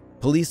commenting.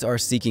 Police are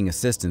seeking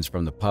assistance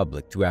from the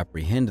public to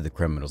apprehend the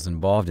criminals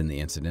involved in the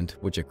incident,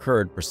 which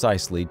occurred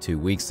precisely 2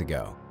 weeks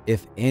ago.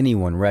 If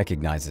anyone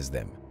recognizes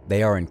them,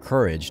 they are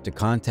encouraged to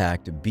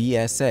contact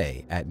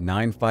BSA at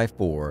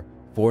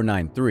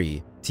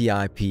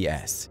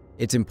 493-TIPS.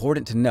 It's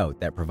important to note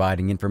that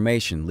providing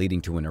information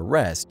leading to an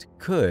arrest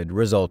could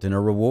result in a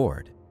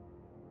reward.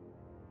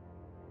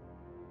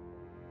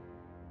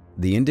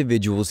 The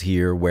individuals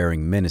here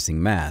wearing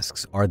menacing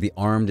masks are the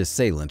armed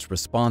assailants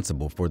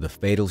responsible for the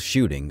fatal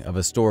shooting of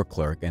a store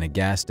clerk in a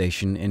gas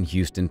station in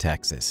Houston,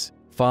 Texas.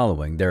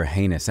 Following their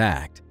heinous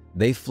act,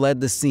 they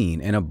fled the scene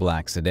in a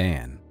black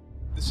sedan.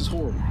 This is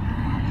horrible.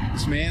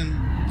 This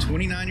man,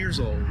 29 years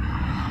old,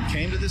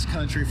 came to this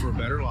country for a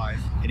better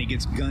life, and he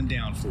gets gunned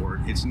down for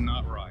it. It's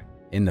not right.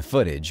 In the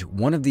footage,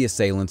 one of the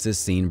assailants is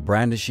seen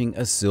brandishing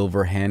a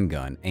silver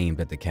handgun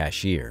aimed at the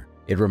cashier.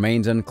 It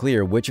remains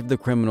unclear which of the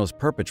criminals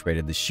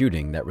perpetrated the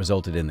shooting that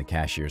resulted in the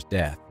cashier's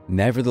death.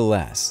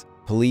 Nevertheless,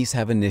 police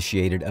have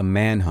initiated a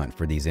manhunt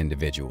for these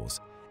individuals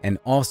and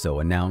also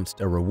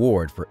announced a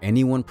reward for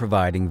anyone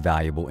providing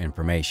valuable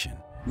information.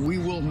 We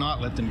will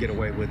not let them get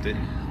away with it.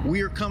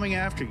 We are coming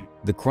after you.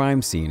 The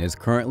crime scene is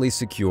currently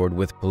secured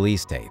with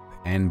police tape,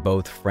 and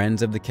both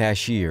friends of the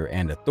cashier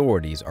and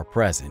authorities are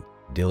present,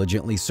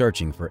 diligently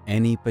searching for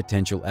any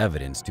potential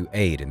evidence to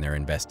aid in their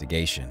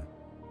investigation.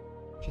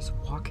 Just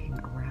walking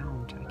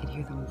around. I could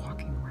hear them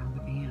walking around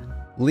the van.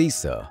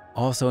 Lisa,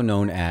 also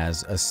known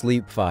as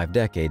Asleep 5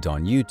 Decades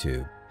on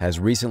YouTube, has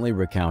recently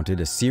recounted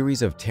a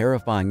series of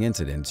terrifying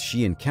incidents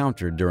she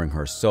encountered during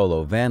her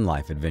solo van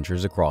life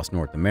adventures across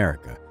North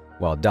America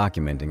while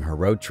documenting her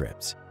road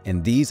trips.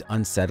 In these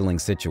unsettling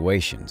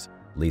situations,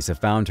 Lisa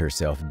found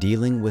herself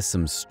dealing with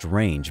some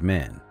strange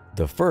men.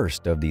 The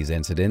first of these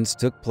incidents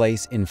took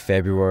place in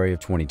February of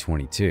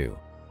 2022,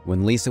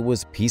 when Lisa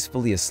was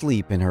peacefully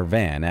asleep in her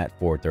van at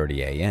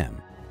 4:30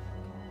 a.m.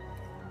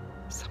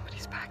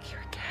 Somebody's back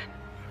here again.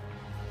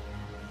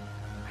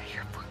 I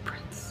hear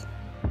footprints.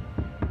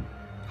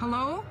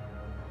 Hello?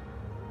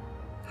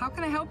 How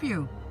can I help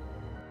you?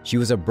 She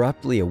was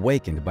abruptly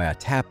awakened by a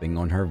tapping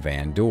on her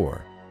van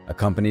door,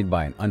 accompanied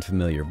by an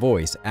unfamiliar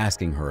voice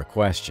asking her a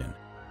question.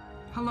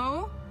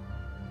 Hello?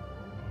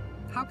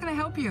 How can I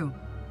help you?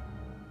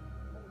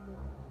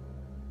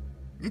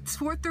 It's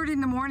 4:30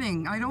 in the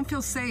morning. I don't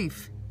feel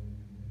safe.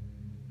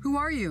 Who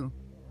are you?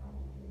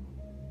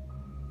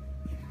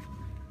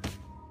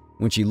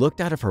 When she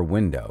looked out of her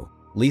window,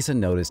 Lisa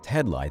noticed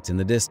headlights in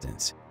the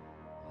distance.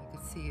 I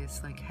could see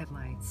it's like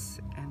headlights,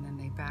 and then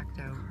they backed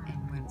out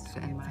and went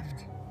and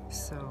left.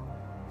 So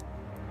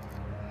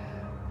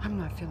I'm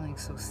not feeling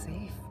so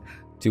safe.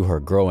 To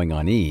her growing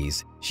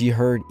unease, she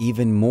heard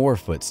even more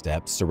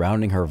footsteps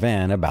surrounding her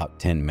van about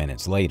 10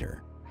 minutes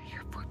later. I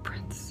hear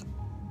footprints.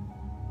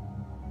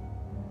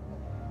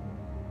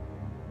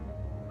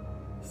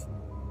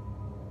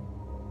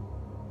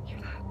 Hear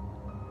that?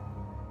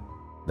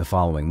 The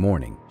following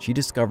morning, she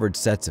discovered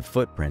sets of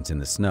footprints in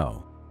the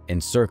snow,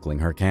 encircling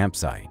her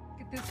campsite.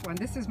 Look at this one.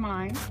 This is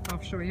mine.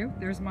 I'll show you.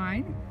 There's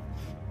mine.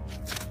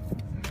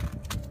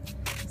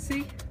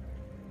 See?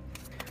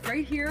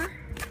 Right here.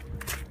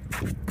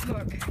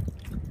 Look.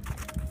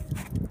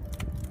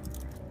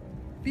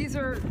 These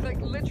are like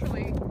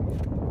literally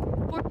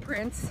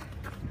footprints.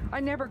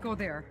 I never go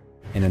there.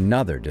 In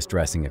another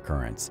distressing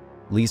occurrence,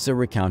 Lisa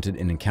recounted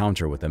an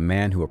encounter with a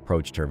man who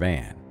approached her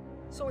van.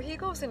 So he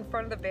goes in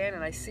front of the van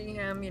and I see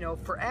him,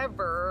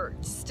 forever,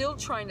 still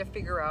trying to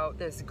figure out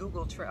this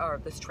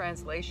this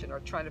translation,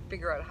 or trying to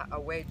figure out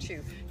a way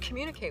to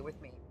communicate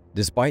with me.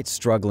 Despite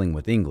struggling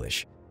with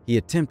English, he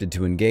attempted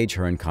to engage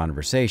her in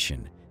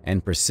conversation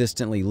and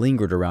persistently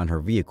lingered around her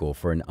vehicle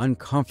for an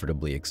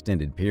uncomfortably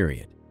extended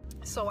period.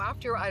 So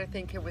after, I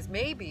think it was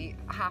maybe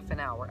half an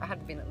hour, it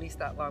hadn't been at least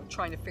that long,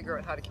 trying to figure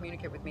out how to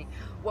communicate with me.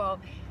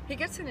 Well, he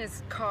gets in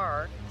his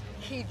car,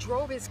 he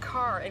drove his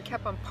car and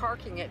kept on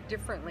parking it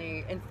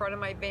differently in front of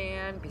my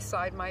van,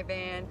 beside my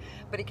van,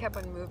 but he kept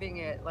on moving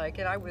it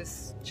and I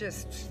was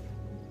just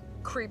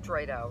creeped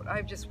right out.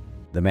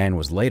 The man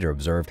was later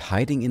observed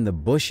hiding in the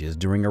bushes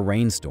during a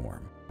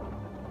rainstorm.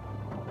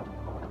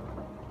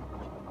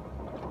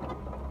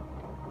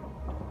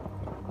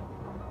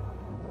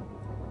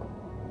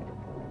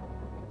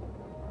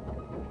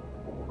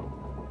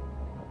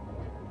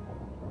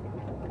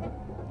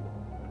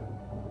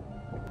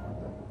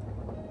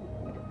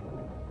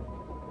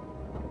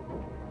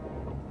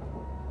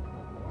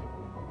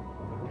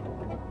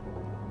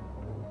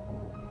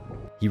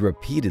 He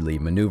repeatedly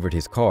maneuvered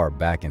his car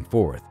back and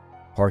forth,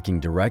 parking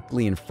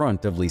directly in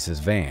front of Lisa's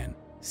van,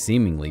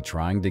 seemingly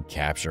trying to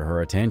capture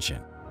her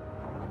attention.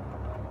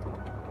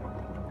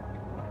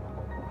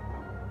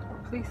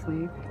 Please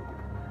leave.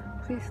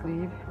 Please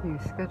leave, you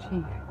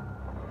sketchy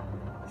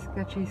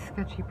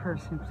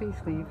person. Please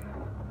leave.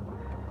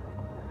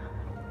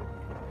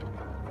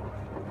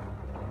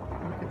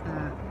 Look at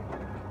that.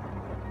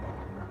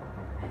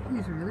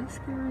 He's really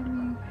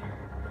scaring me.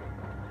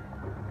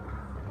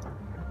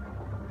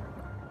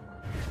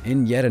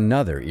 In yet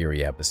another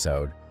eerie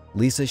episode,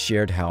 Lisa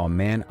shared how a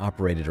man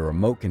operated a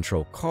remote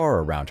control car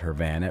around her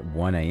van at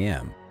 1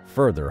 a.m.,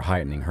 further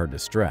heightening her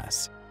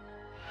distress.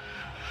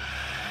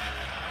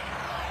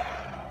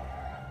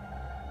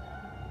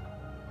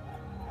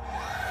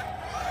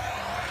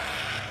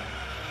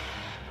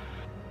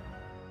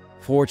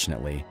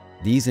 Fortunately,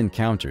 these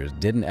encounters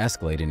didn't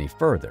escalate any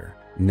further.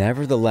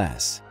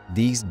 Nevertheless,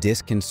 these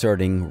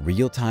disconcerting,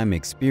 real-time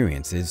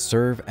experiences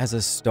serve as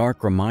a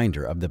stark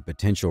reminder of the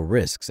potential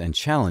risks and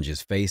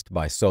challenges faced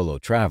by solo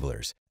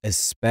travelers,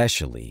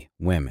 especially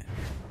women.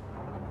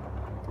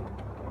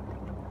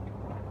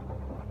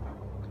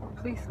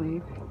 Please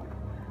leave.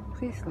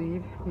 Please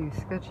leave, you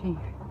sketchy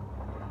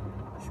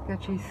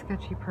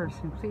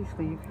person. Please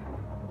leave.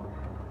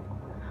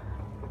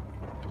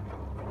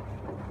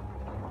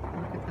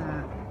 Look at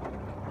that.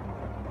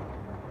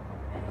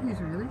 He's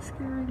really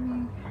scaring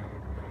me.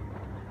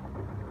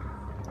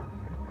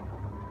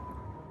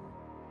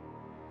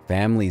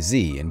 Family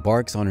Z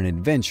embarks on an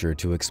adventure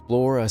to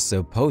explore a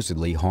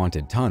supposedly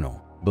haunted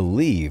tunnel,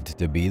 believed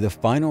to be the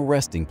final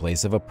resting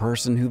place of a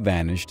person who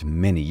vanished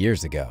many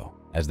years ago.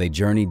 As they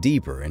journey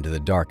deeper into the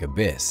dark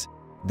abyss,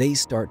 they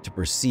start to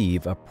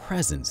perceive a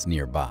presence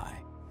nearby.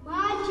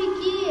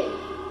 Мальчики!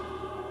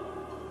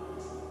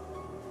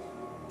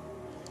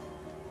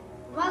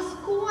 Во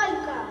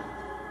сколько?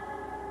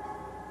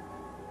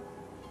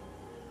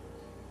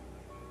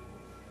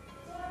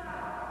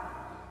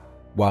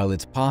 While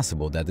it's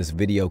possible that this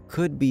video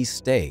could be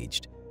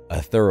staged,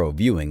 a thorough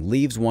viewing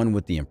leaves one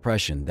with the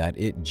impression that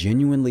it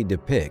genuinely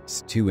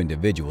depicts two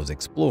individuals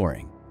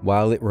exploring.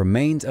 While it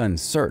remains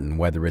uncertain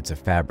whether it's a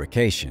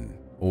fabrication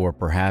or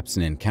perhaps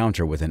an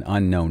encounter with an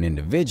unknown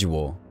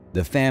individual,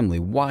 the family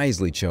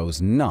wisely chose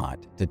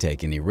not to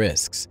take any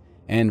risks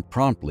and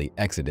promptly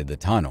exited the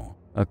tunnel.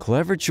 A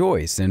clever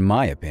choice in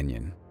my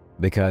opinion,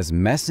 because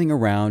messing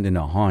around in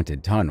a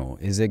haunted tunnel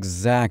is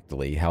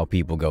exactly how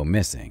people go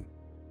missing.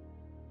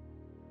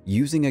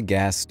 Using a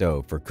gas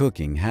stove for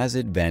cooking has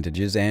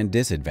advantages and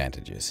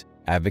disadvantages.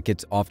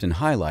 Advocates often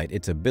highlight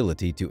its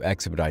ability to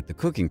expedite the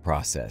cooking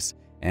process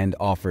and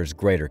offers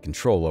greater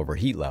control over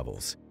heat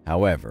levels.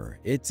 However,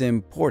 it's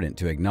important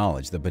to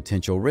acknowledge the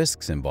potential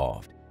risks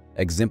involved,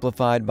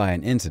 exemplified by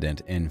an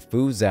incident in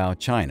Fuzhou,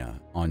 China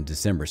on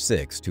December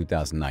 6,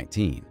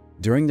 2019.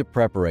 During the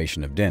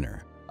preparation of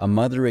dinner, a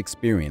mother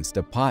experienced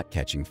a pot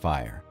catching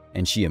fire,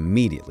 and she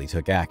immediately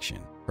took action.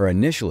 Her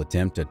initial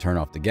attempt to turn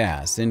off the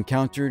gas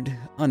encountered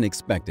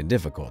unexpected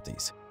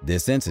difficulties.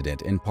 This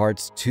incident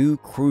imparts two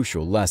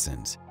crucial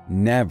lessons: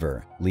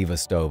 never leave a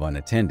stove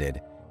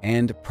unattended,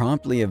 and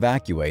promptly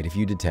evacuate if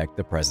you detect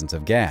the presence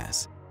of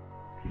gas.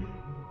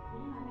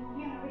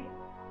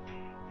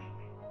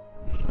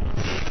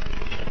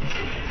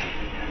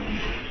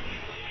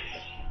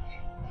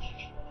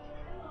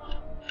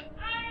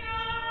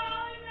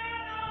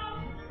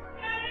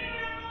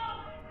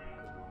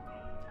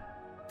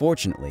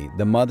 Fortunately,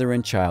 the mother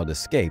and child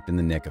escaped in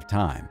the nick of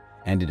time,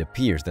 and it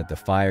appears that the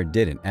fire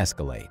didn't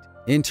escalate.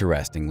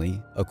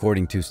 Interestingly,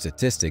 according to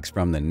statistics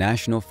from the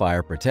National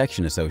Fire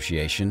Protection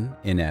Association,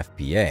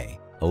 NFPA,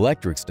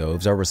 electric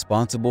stoves are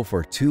responsible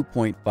for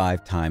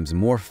 2.5 times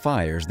more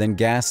fires than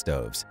gas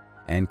stoves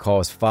and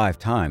cause 5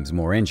 times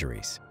more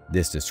injuries.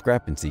 This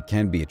discrepancy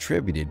can be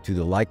attributed to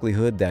the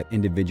likelihood that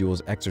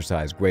individuals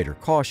exercise greater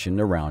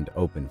caution around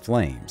open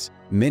flames.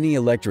 Many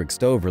electric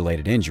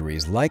stove-related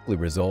injuries likely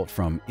result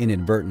from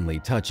inadvertently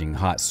touching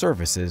hot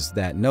surfaces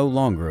that no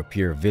longer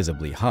appear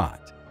visibly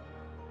hot.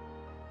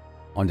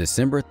 On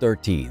December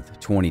 13,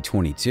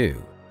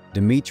 2022,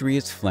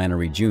 Demetrius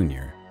Flannery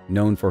Jr.,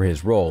 known for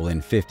his role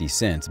in 50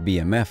 Cent's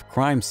BMF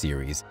crime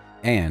series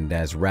and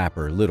as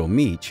rapper Little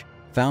Meech,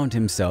 found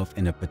himself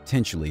in a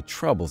potentially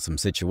troublesome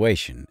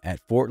situation at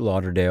Fort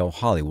Lauderdale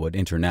Hollywood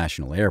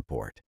International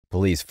Airport.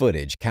 Police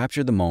footage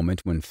captured the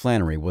moment when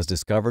Flannery was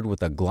discovered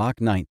with a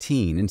Glock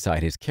 19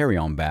 inside his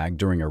carry-on bag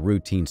during a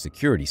routine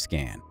security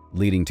scan,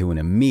 leading to an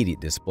immediate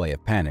display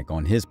of panic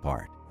on his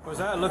part. What's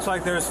that? It looks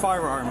like there's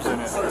firearms in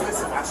it. Sir,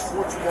 listen, I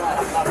swear to God,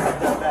 I'm not in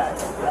that bag.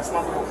 That's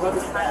my little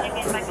brother's bag.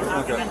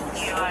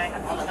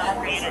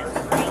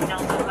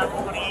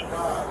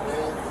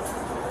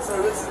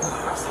 Sir, listen,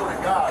 I swear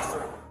to God,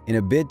 sir. In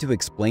a bid to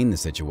explain the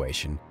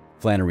situation,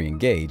 Flannery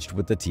engaged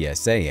with the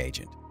TSA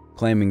agent,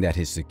 claiming that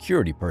his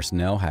security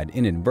personnel had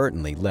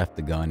inadvertently left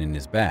the gun in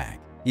his bag.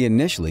 He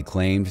initially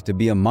claimed to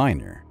be a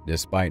minor,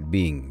 despite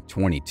being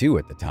 22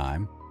 at the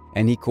time,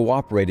 and he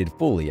cooperated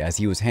fully as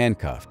he was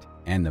handcuffed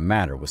and the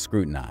matter was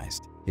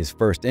scrutinized. His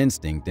first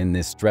instinct in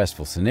this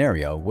stressful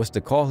scenario was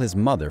to call his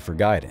mother for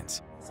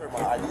guidance. Sir,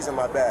 my ID's in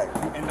my bag.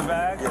 In the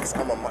bag? Yes,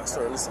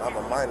 sir, listen, I'm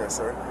a minor,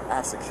 sir. I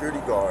have security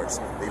guards.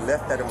 They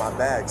left that in my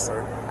bag,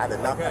 sir. I did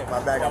not pack my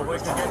bag. Well, we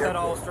can get that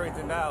all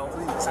straightened out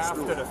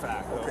after the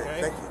fact,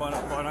 okay? Thank you.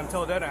 But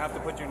until then, I have to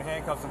put you in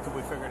handcuffs until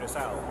we figure this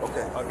out.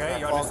 Okay. Okay,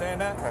 you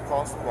understand that? Can I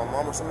call my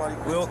mom or somebody,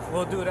 please?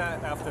 We'll do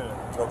that after.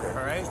 Okay.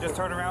 All right, just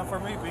turn around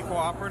for me, be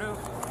cooperative.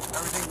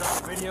 Everything's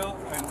on video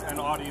and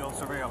audio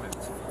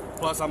surveillance.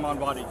 Plus, I'm on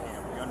body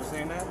cam. You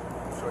understand that?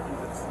 Sure,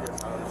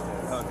 yes, I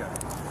understand.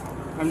 Okay.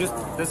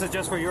 This is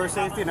just for your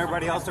safety and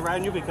everybody else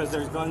around you because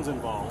there's guns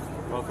involved,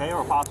 okay,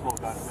 or possible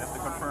guns. We have to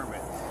confirm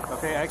it.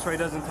 Okay, X-ray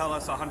doesn't tell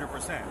us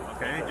 100%,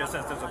 okay? It just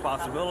says there's a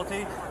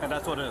possibility, and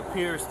that's what it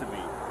appears to be.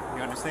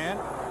 You understand?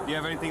 Do you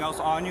have anything else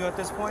on you at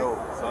this point? No,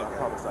 sir, I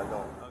promise I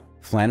don't.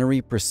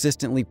 Flannery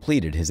persistently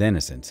pleaded his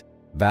innocence,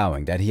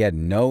 vowing that he had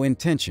no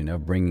intention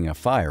of bringing a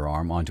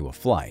firearm onto a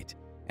flight,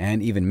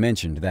 and even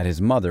mentioned that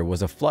his mother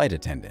was a flight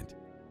attendant.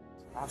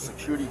 I'm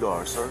security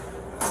guard, sir.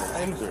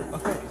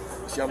 Okay.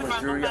 See how much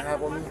jewelry I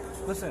have on me?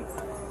 Listen,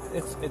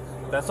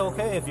 that's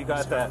okay if you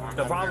got that.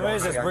 The problem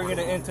is bringing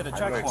it into the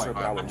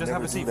checkpoint. Just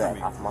have a seat for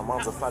me. My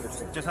mom's a flight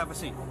attendant. Just have a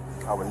seat.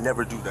 I would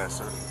never do that,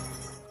 sir.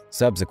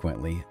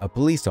 Subsequently, a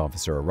police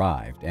officer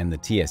arrived and the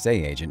TSA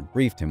agent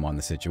briefed him on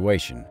the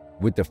situation,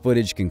 with the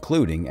footage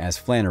concluding as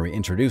Flannery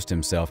introduced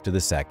himself to the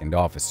second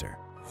officer.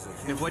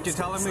 If what you're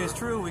telling me is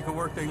true, we can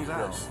work things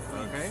out,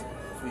 okay?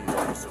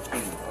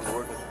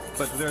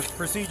 But there's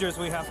procedures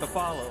we have to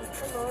follow.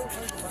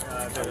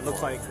 It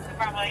looks like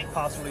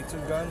possibly 2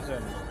 guns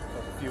and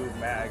a few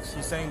mags.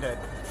 He's saying that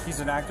he's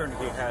an actor and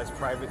he has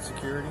private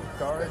security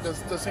guards.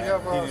 Does he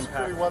have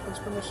security weapons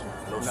permission?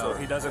 No,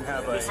 he doesn't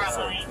have a...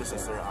 Listen,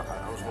 sir,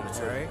 I was going to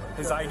tell you.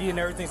 His ID and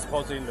everything's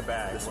supposedly in the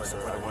bag. Listen,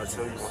 sir, I want to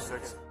tell you 1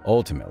 second.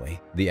 Ultimately,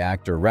 the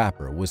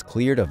actor-rapper was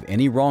cleared of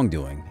any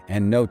wrongdoing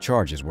and no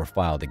charges were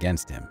filed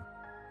against him.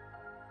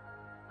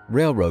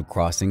 Railroad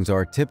crossings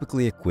are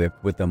typically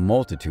equipped with a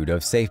multitude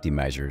of safety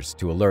measures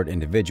to alert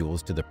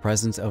individuals to the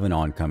presence of an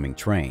oncoming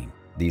train.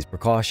 These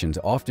precautions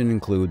often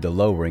include the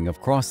lowering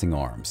of crossing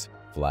arms,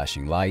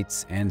 flashing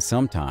lights, and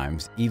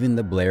sometimes even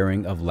the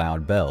blaring of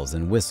loud bells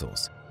and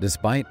whistles.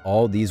 Despite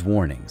all these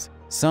warnings,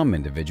 some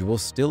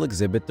individuals still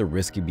exhibit the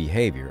risky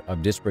behavior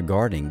of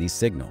disregarding these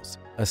signals.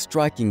 A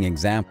striking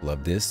example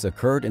of this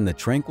occurred in the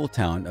tranquil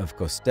town of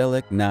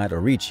Kostelec nad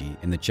Orici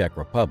in the Czech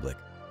Republic,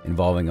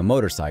 involving a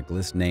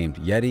motorcyclist named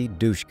Yeti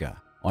Dushka.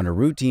 On a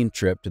routine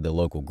trip to the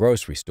local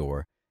grocery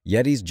store,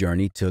 Yeti's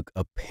journey took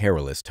a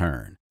perilous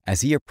turn.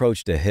 As he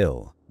approached a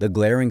hill, the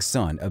glaring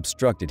sun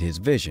obstructed his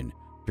vision,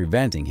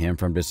 preventing him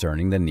from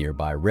discerning the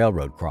nearby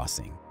railroad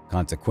crossing.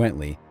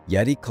 Consequently,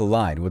 Yeti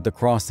collided with the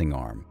crossing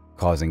arm,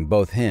 causing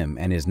both him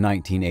and his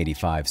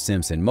 1985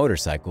 Simpson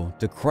motorcycle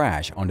to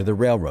crash onto the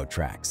railroad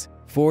tracks.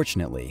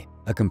 Fortunately,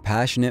 a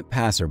compassionate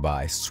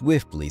passerby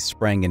swiftly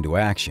sprang into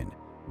action,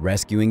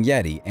 rescuing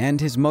Yeti and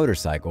his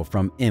motorcycle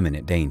from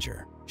imminent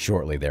danger.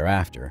 Shortly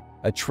thereafter,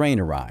 a train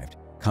arrived,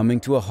 coming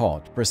to a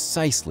halt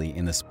precisely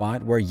in the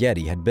spot where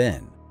Yeti had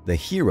been. The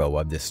hero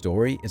of this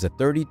story is a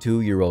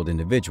 32-year-old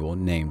individual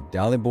named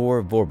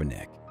Dalibor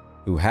Vorbanek,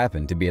 who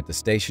happened to be at the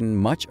station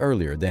much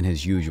earlier than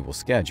his usual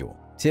schedule.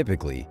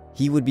 Typically,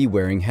 he would be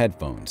wearing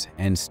headphones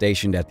and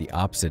stationed at the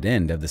opposite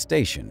end of the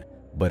station,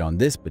 but on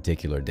this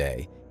particular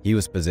day, he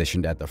was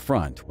positioned at the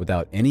front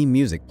without any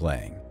music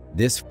playing.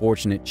 This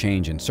fortunate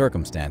change in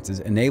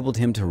circumstances enabled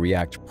him to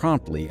react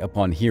promptly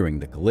upon hearing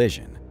the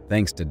collision.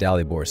 Thanks to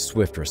Dalibor's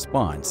swift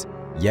response,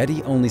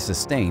 Yeti only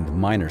sustained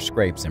minor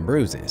scrapes and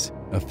bruises.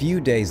 A few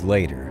days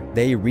later,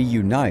 they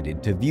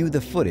reunited to view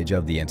the footage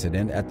of the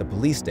incident at the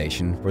police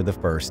station for the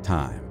first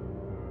time.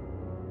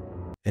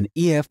 An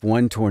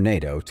EF1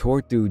 tornado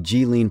tore through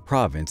Jilin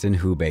province in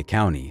Hubei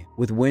County,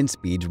 with wind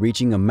speeds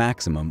reaching a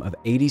maximum of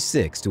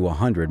 86 to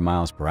 100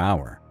 miles per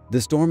hour.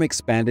 The storm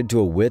expanded to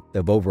a width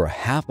of over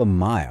half a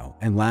mile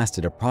and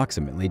lasted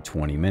approximately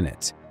 20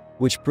 minutes,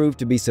 which proved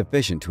to be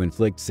sufficient to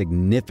inflict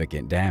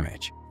significant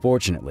damage.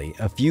 Fortunately,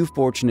 a few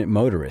fortunate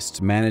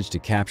motorists managed to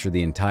capture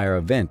the entire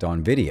event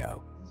on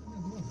video.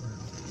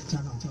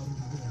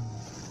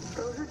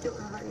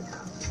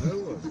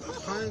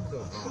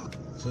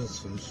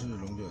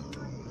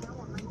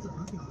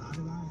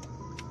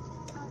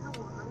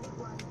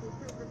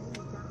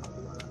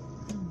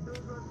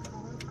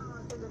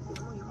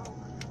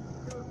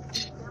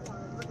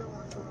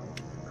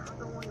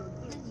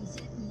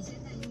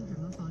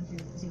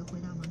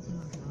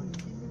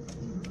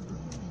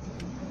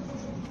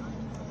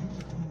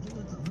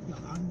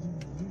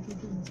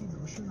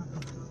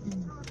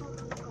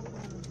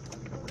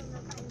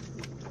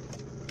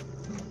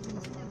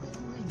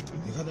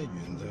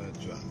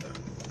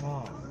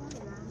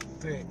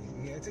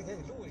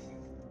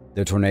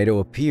 The tornado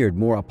appeared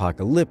more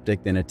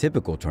apocalyptic than a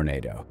typical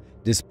tornado,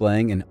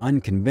 displaying an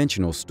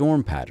unconventional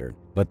storm pattern,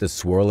 but the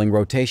swirling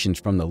rotations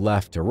from the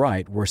left to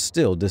right were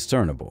still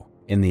discernible.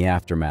 In the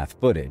aftermath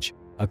footage,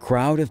 a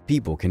crowd of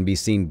people can be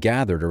seen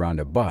gathered around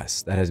a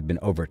bus that has been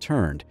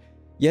overturned,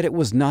 yet it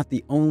was not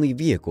the only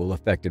vehicle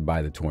affected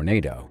by the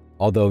tornado.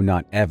 Although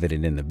not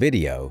evident in the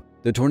video,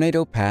 the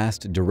tornado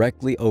passed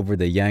directly over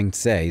the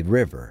Yangtze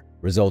River,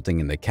 resulting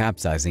in the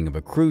capsizing of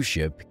a cruise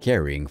ship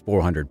carrying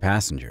 400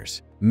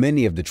 passengers.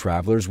 Many of the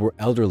travelers were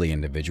elderly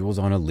individuals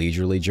on a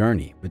leisurely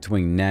journey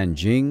between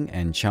Nanjing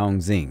and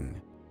Chongqing.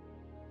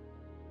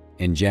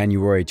 In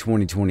January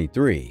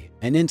 2023,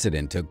 an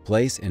incident took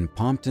place in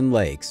Pompton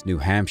Lakes, New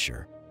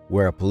Hampshire,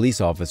 where a police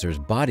officer's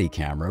body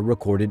camera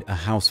recorded a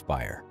house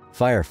fire.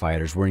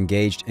 Firefighters were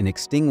engaged in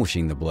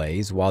extinguishing the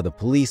blaze while the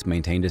police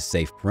maintained a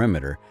safe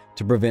perimeter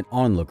to prevent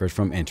onlookers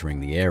from entering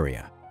the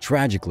area.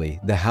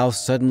 Tragically, the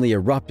house suddenly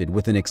erupted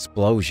with an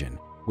explosion,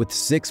 with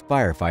 6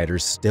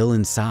 firefighters still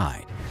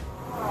inside.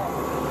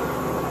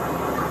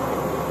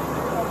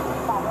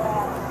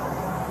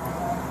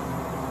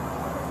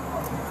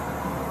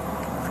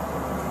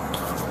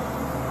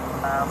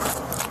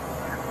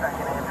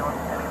 Second ambulance,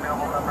 any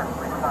available number,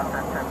 please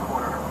contact 10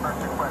 quarter.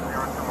 First request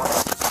 0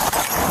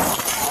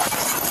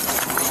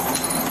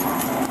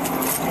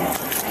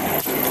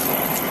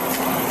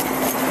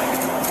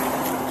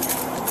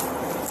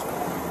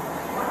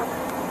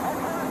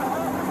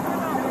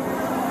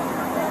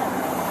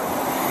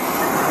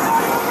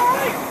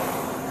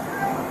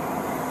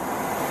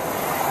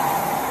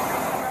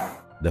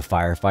 The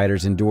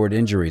firefighters endured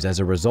injuries as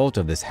a result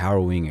of this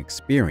harrowing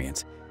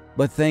experience,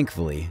 but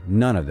thankfully,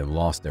 none of them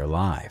lost their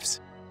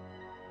lives.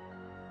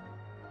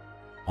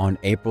 On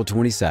April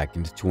 22,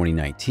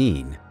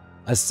 2019,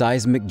 a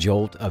seismic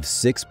jolt of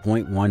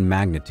 6.1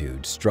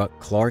 magnitude struck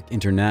Clark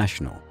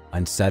International,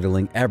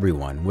 unsettling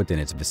everyone within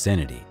its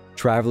vicinity.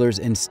 Travelers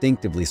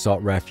instinctively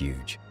sought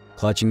refuge,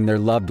 clutching their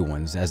loved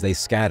ones as they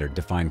scattered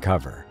to find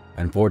cover.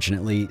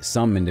 Unfortunately,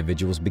 some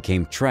individuals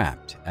became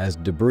trapped as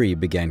debris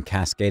began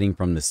cascading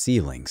from the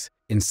ceilings.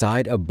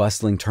 Inside a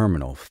bustling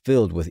terminal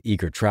filled with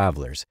eager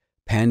travelers,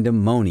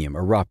 pandemonium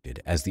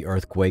erupted as the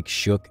earthquake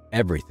shook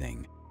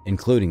everything,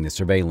 including the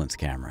surveillance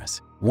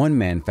cameras. One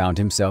man found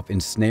himself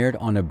ensnared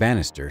on a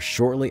banister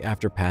shortly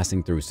after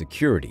passing through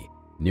security,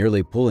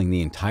 nearly pulling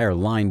the entire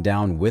line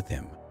down with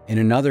him. In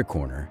another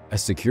corner, a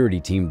security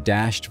team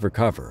dashed for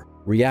cover,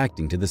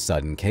 reacting to the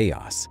sudden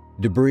chaos.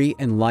 Debris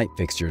and light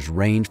fixtures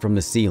rained from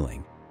the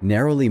ceiling,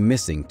 narrowly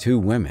missing 2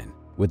 women.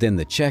 Within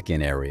the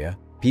check-in area,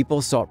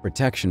 people sought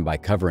protection by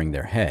covering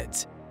their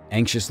heads,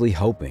 anxiously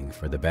hoping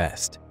for the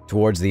best.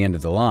 Towards the end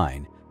of the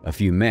line, a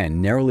few men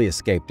narrowly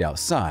escaped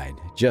outside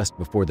just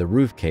before the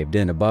roof caved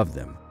in above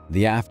them.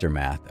 The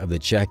aftermath of the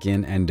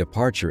check-in and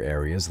departure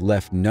areas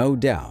left no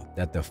doubt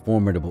that the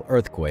formidable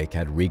earthquake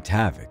had wreaked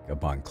havoc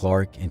upon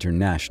Clark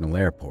International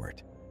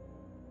Airport.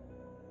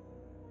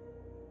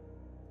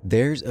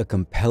 There's a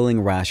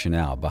compelling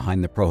rationale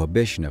behind the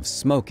prohibition of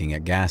smoking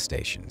at gas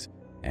stations,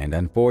 and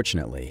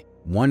unfortunately,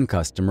 one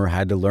customer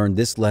had to learn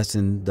this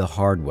lesson the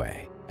hard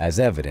way. As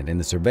evident in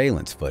the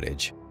surveillance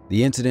footage,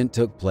 the incident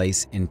took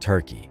place in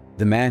Turkey.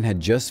 The man had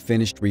just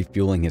finished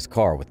refueling his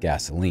car with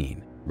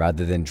gasoline.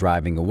 Rather than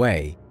driving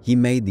away, he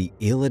made the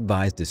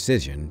ill-advised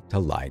decision to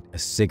light a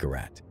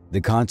cigarette. The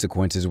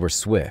consequences were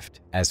swift,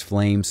 as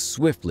flames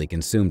swiftly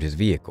consumed his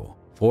vehicle.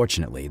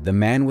 Fortunately, the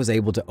man was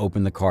able to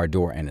open the car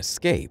door and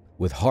escape,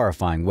 with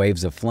horrifying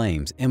waves of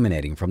flames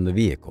emanating from the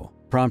vehicle.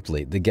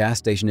 Promptly, the gas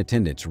station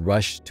attendants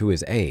rushed to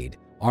his aid,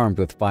 armed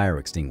with fire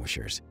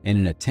extinguishers, in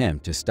an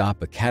attempt to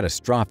stop a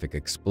catastrophic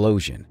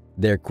explosion.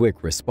 Their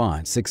quick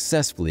response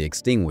successfully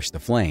extinguished the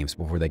flames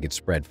before they could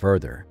spread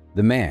further.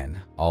 The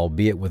man,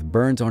 albeit with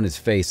burns on his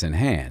face and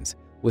hands,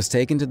 was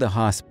taken to the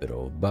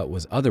hospital but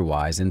was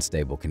otherwise in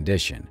stable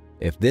condition.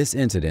 If this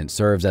incident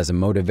serves as a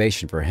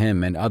motivation for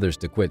him and others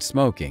to quit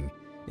smoking,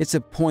 it's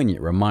a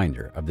poignant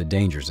reminder of the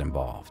dangers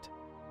involved.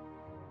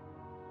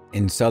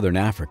 In southern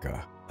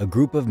Africa, a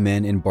group of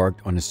men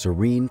embarked on a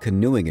serene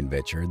canoeing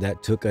adventure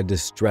that took a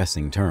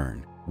distressing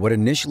turn. What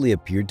initially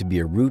appeared to be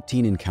a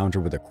routine encounter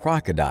with a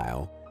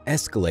crocodile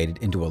escalated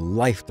into a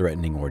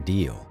life-threatening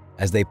ordeal.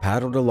 As they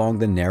paddled along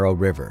the narrow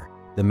river,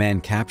 the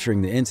man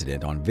capturing the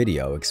incident on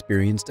video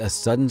experienced a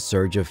sudden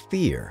surge of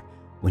fear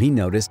when he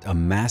noticed a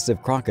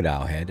massive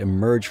crocodile head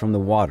emerge from the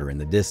water in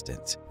the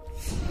distance.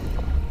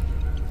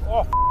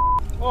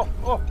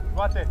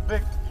 Right there,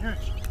 big,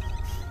 huge.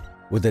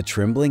 With a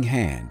trembling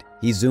hand,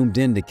 he zoomed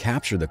in to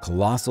capture the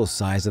colossal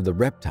size of the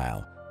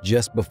reptile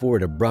just before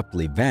it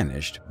abruptly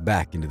vanished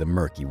back into the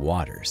murky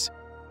waters.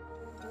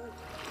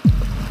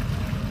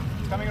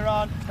 It's coming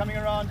around, it's coming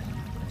around.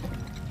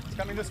 It's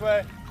coming this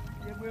way.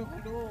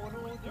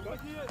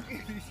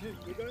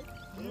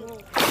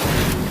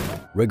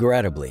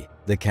 Regrettably,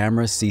 the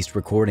camera ceased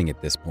recording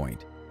at this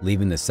point,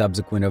 leaving the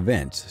subsequent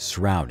events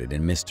shrouded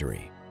in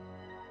mystery.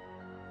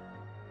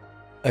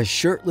 A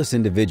shirtless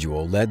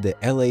individual led the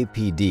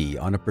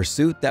LAPD on a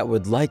pursuit that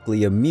would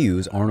likely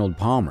amuse Arnold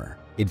Palmer.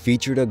 It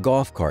featured a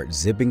golf cart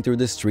zipping through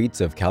the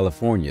streets of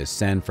California's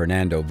San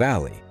Fernando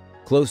Valley,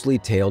 closely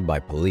tailed by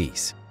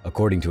police.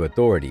 According to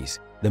authorities,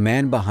 the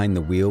man behind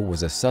the wheel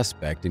was a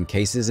suspect in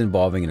cases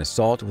involving an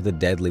assault with a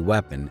deadly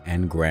weapon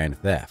and grand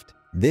theft.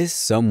 This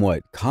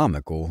somewhat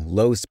comical,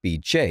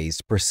 low-speed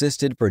chase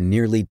persisted for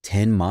nearly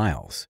 10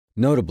 miles.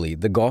 Notably,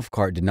 the golf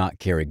cart did not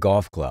carry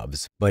golf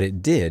clubs, but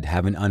it did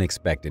have an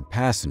unexpected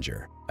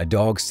passenger, a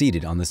dog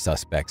seated on the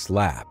suspect's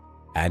lap,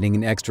 adding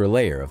an extra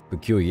layer of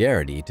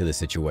peculiarity to the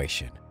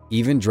situation.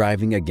 Even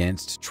driving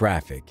against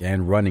traffic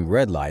and running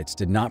red lights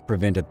did not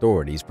prevent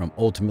authorities from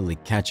ultimately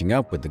catching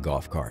up with the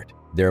golf cart.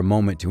 Their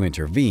moment to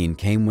intervene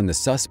came when the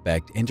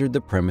suspect entered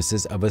the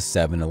premises of a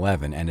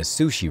 7-Eleven and a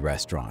sushi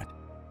restaurant,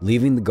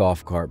 leaving the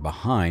golf cart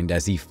behind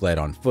as he fled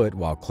on foot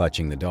while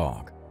clutching the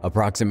dog.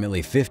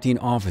 Approximately 15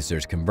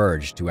 officers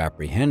converged to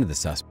apprehend the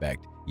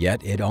suspect,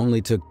 yet it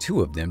only took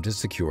 2 of them to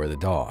secure the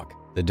dog.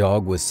 The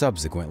dog was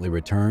subsequently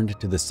returned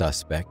to the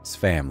suspect's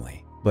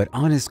family. But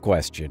honest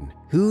question,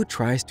 who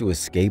tries to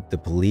escape the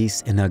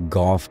police in a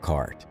golf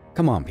cart?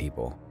 Come on,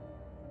 people.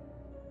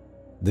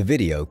 The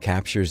video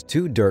captures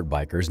 2 dirt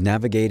bikers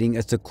navigating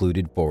a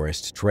secluded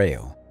forest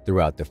trail.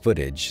 Throughout the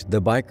footage,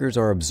 the bikers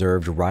are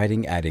observed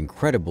riding at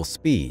incredible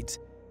speeds,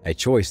 a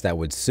choice that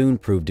would soon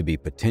prove to be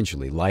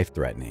potentially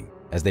life-threatening.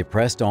 As they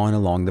pressed on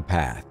along the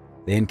path,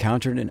 they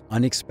encountered an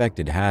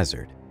unexpected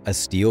hazard, a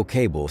steel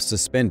cable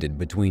suspended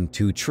between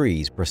 2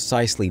 trees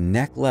precisely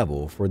neck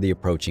level for the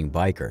approaching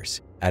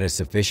bikers. At a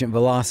sufficient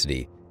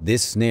velocity,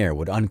 this snare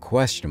would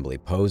unquestionably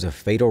pose a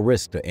fatal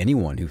risk to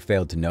anyone who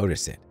failed to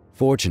notice it.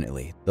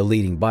 Fortunately, the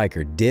leading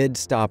biker did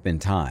stop in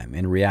time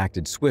and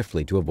reacted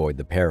swiftly to avoid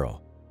the peril.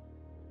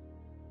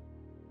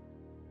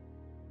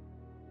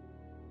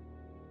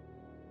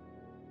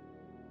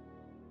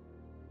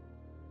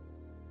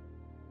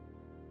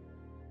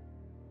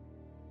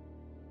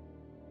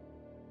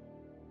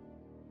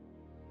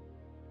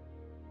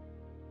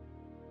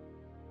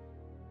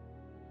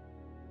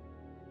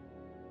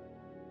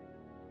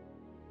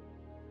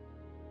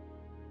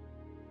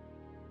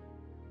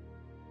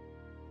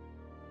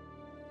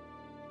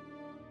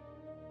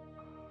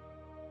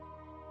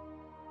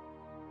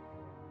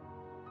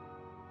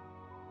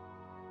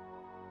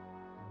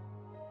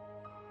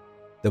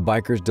 The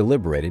bikers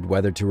deliberated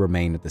whether to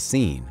remain at the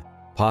scene,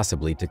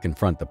 possibly to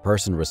confront the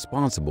person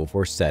responsible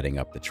for setting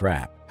up the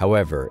trap.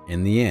 However,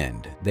 in the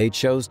end, they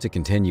chose to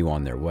continue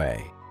on their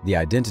way. The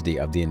identity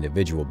of the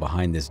individual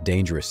behind this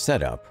dangerous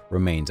setup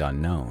remains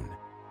unknown.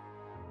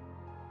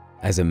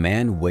 As a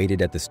man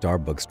waited at the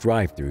Starbucks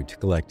drive-thru to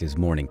collect his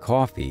morning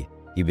coffee,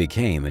 he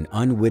became an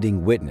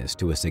unwitting witness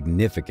to a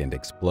significant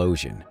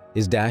explosion.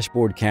 His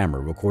dashboard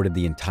camera recorded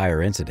the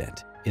entire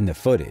incident. In the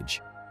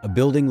footage, a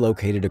building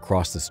located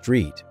across the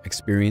street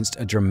experienced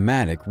a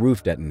dramatic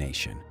roof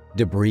detonation.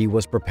 Debris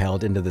was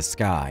propelled into the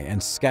sky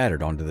and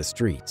scattered onto the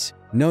streets.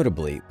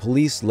 Notably,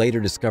 police later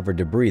discovered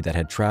debris that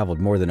had traveled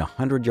more than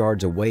 100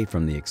 yards away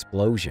from the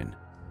explosion.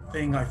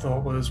 Thing I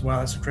thought was,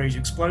 well, it's a crazy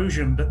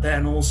explosion, but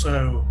then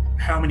also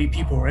how many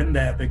people are in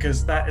there,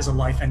 because that is a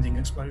life-ending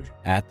explosion.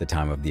 At the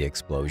time of the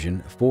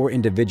explosion, 4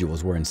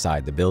 individuals were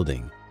inside the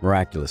building.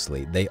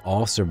 Miraculously, they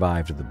all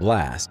survived the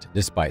blast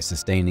despite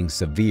sustaining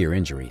severe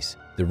injuries.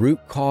 The root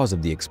cause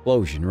of the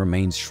explosion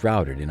remains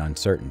shrouded in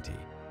uncertainty.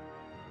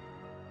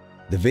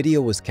 The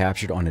video was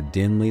captured on a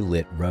dimly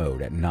lit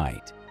road at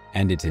night,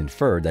 and it's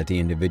inferred that the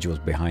individuals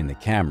behind the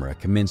camera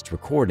commenced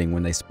recording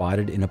when they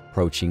spotted an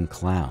approaching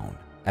clown.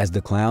 As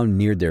the clown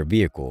neared their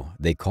vehicle,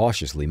 they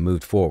cautiously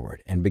moved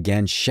forward and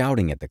began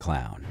shouting at the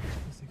clown.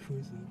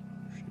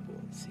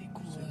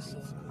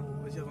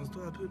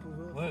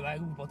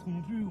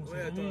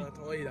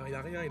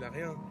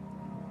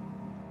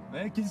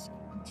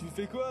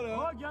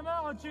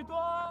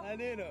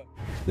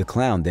 The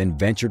clown then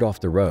ventured off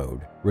the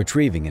road,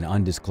 retrieving an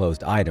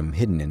undisclosed item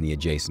hidden in the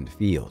adjacent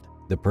field.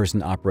 The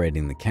person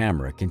operating the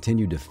camera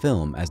continued to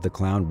film as the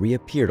clown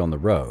reappeared on the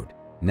road,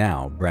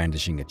 now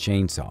brandishing a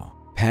chainsaw.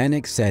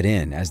 Panic set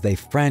in as they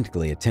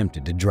frantically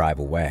attempted to drive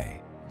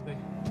away.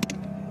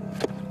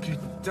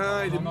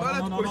 Putain, il est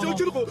malade.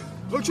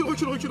 Recule,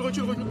 recule,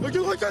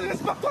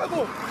 laisse par-toi,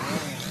 gros.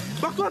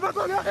 Par-toi,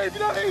 il arrive,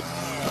 il arrive.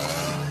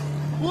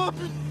 Oh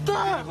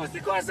putain,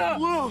 c'est quoi ça?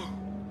 Wow.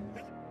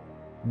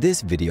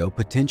 This video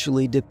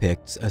potentially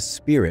depicts a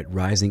spirit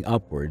rising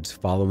upwards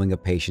following a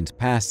patient's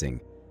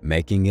passing,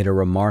 making it a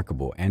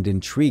remarkable and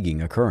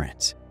intriguing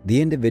occurrence.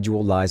 The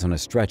individual lies on a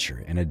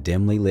stretcher in a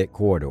dimly lit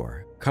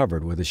corridor,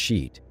 covered with a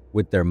sheet,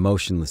 with their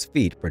motionless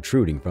feet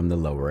protruding from the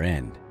lower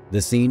end.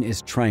 The scene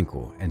is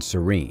tranquil and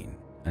serene,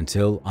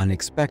 until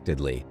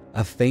unexpectedly,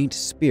 a faint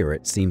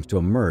spirit seems to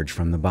emerge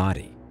from the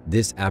body.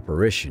 This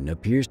apparition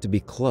appears to be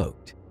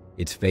cloaked,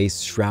 its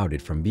face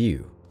shrouded from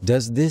view.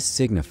 Does this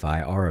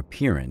signify our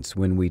appearance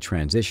when we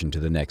transition to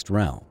the next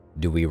realm?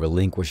 Do we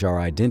relinquish our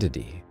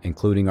identity,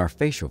 including our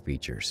facial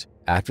features?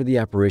 After the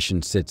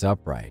apparition sits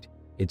upright,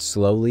 it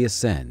slowly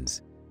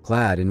ascends,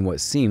 clad in what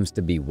seems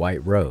to be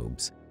white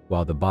robes,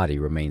 while the body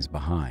remains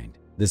behind.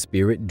 The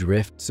spirit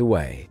drifts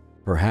away,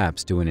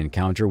 perhaps to an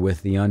encounter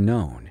with the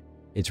unknown,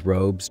 its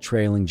robes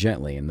trailing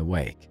gently in the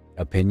wake.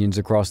 Opinions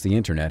across the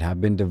internet have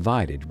been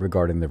divided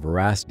regarding the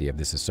veracity of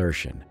this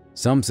assertion.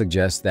 Some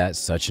suggest that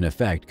such an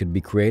effect could be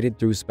created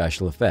through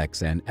special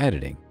effects and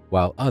editing,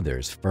 while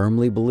others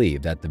firmly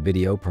believe that the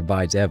video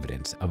provides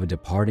evidence of a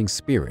departing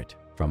spirit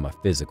from a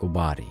physical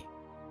body.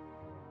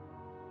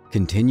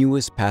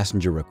 Continuous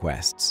passenger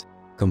requests,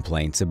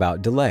 complaints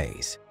about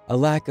delays, a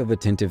lack of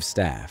attentive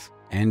staff,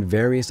 and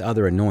various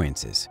other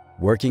annoyances.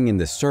 Working in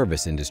the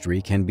service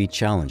industry can be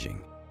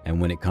challenging, and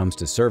when it comes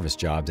to service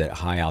jobs at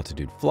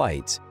high-altitude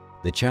flights,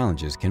 the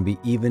challenges can be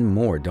even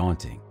more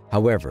daunting.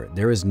 However,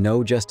 there is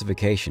no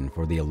justification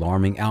for the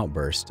alarming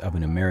outburst of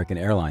an American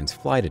Airlines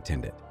flight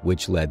attendant,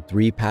 which led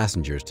 3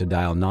 passengers to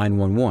dial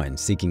 911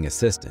 seeking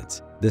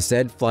assistance. The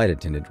said flight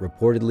attendant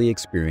reportedly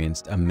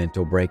experienced a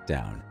mental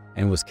breakdown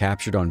and was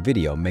captured on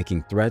video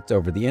making threats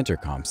over the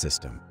intercom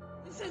system.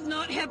 This has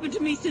not happened to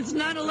me since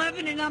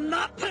 9/11, and I'm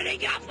not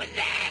putting up with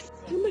this!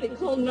 Somebody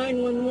call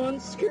 911.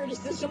 Security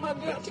system, I'm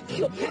about to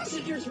kill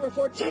passengers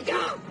before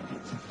takeoff!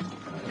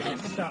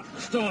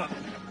 Stop.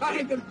 I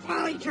have been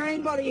finally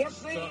trained by the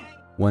FAA.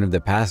 One of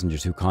the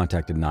passengers who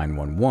contacted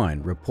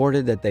 911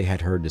 reported that they had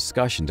heard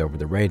discussions over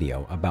the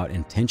radio about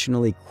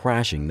intentionally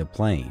crashing the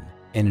plane.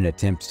 In an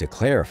attempt to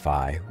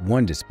clarify,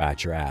 one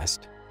dispatcher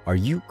asked, "Are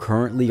you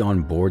currently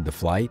on board the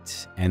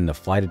flight?" and the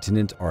flight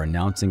attendants are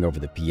announcing over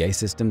the PA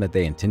system that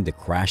they intend to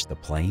crash the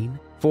plane?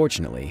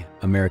 Fortunately,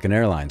 American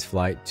Airlines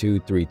Flight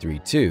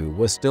 2332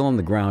 was still on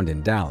the ground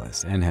in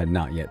Dallas and had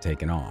not yet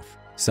taken off.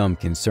 Some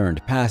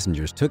concerned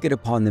passengers took it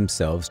upon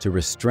themselves to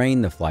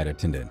restrain the flight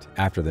attendant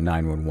after the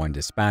 911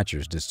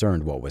 dispatchers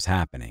discerned what was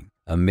happening.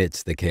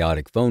 Amidst the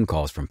chaotic phone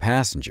calls from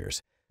passengers,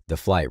 the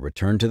flight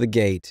returned to the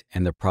gate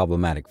and the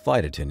problematic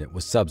flight attendant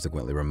was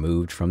subsequently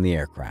removed from the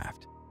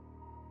aircraft.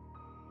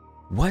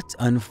 What's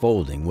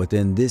unfolding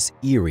within this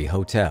eerie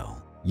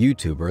hotel?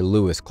 YouTuber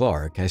Lewis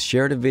Clark has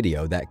shared a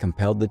video that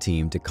compelled the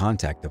team to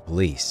contact the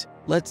police.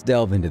 Let's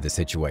delve into the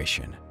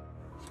situation.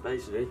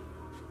 Basically,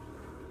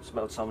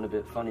 smelled something a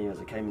bit funny as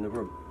I came in the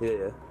room.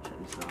 Yeah. Check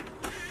this out.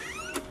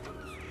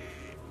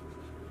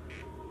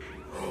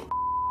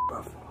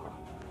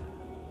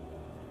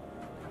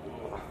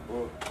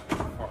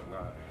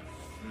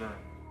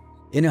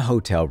 In a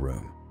hotel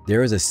room,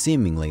 there is a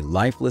seemingly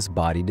lifeless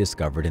body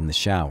discovered in the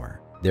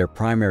shower. Their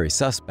primary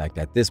suspect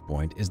at this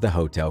point is the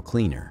hotel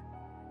cleaner.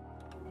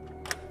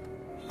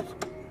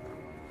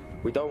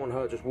 We don't want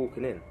her just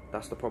walking in.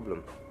 That's the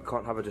problem. We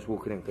can't have her just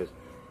walking in because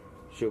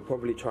she'll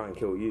probably try and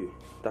kill you.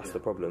 That's the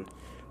problem.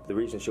 The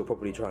reason she'll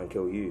probably try and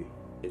kill you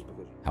is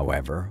because...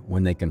 However,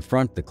 when they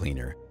confront the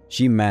cleaner,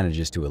 she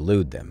manages to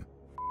elude them.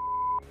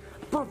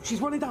 Bro,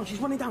 she's running down, she's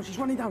running down, she's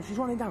running down, she's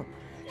running down.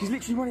 She's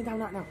literally running down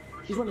right now.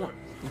 She's running down.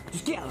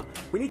 Just get her.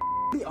 We need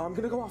her. I'm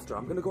gonna go after her.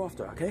 I'm gonna go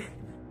after her, okay?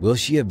 Will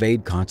she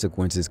evade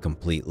consequences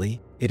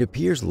completely? It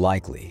appears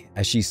likely,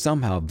 as she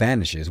somehow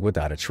vanishes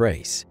without a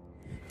trace.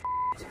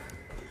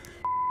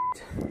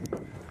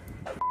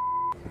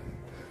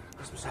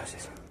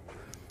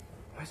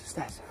 Where's the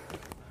stairs?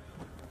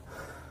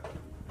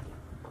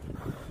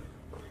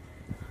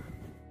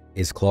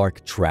 Is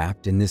Clark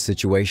trapped in this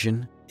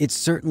situation? It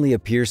certainly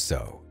appears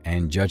so,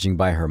 and judging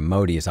by her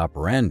modus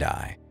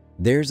operandi,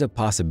 there's a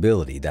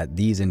possibility that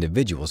these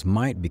individuals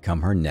might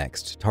become her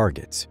next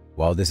targets.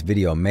 While this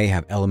video may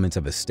have elements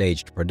of a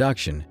staged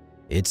production,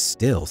 it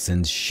still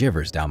sends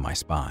shivers down my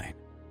spine.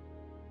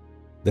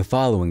 The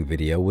following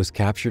video was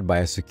captured by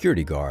a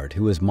security guard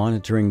who was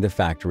monitoring the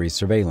factory's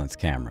surveillance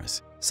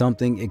cameras.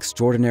 Something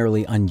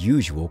extraordinarily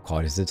unusual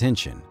caught his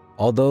attention.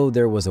 Although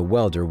there was a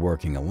welder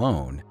working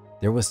alone,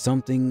 there was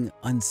something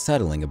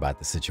unsettling about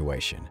the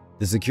situation.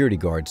 The security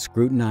guard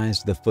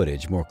scrutinized the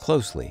footage more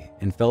closely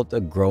and felt a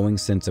growing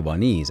sense of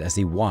unease as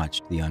he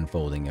watched the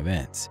unfolding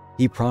events.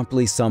 He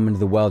promptly summoned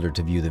the welder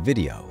to view the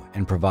video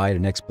and provide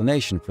an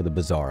explanation for the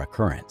bizarre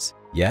occurrence.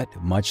 Yet,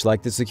 much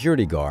like the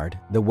security guard,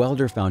 the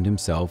welder found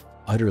himself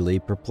utterly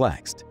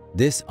perplexed.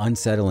 This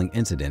unsettling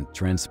incident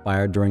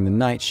transpired during the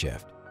night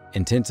shift,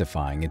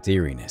 intensifying its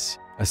eeriness.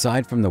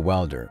 Aside from the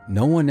welder,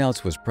 no one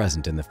else was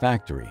present in the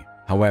factory.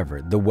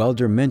 However, the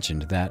welder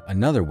mentioned that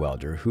another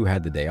welder who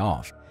had the day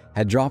off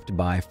had dropped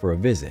by for a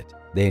visit.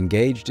 They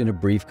engaged in a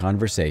brief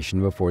conversation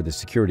before the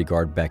security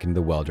guard beckoned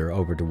the welder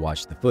over to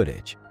watch the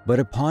footage. But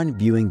upon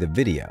viewing the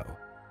video,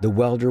 the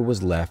welder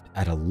was left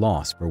at a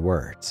loss for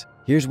words.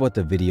 Here's what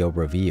the video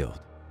revealed.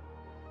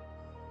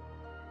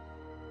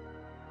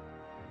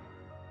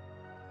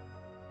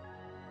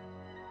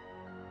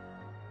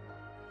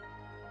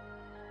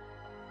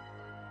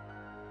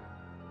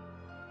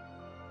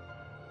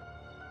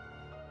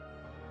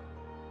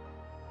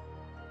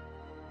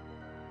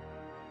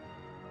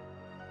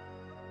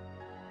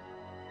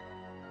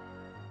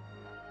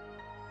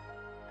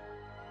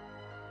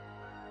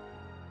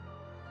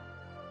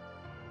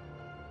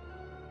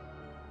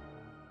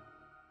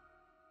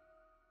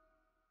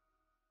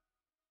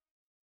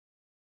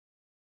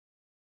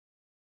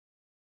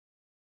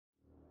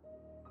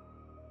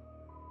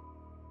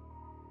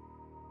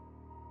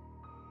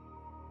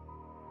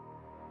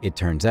 It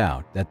turns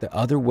out that the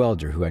other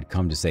welder who had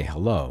come to say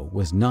hello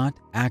was not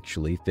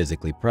actually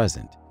physically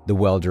present. The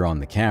welder on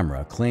the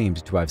camera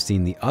claimed to have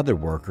seen the other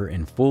worker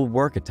in full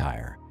work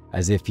attire,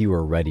 as if he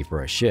were ready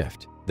for a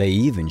shift. They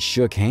even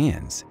shook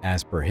hands,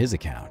 as per his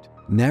account.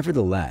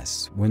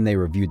 Nevertheless, when they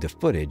reviewed the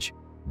footage,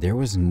 there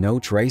was no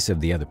trace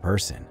of the other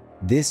person.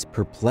 This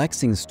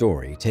perplexing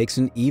story takes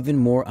an even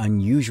more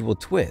unusual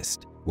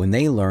twist when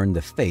they learn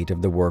the fate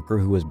of the worker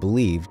who was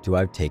believed to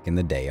have taken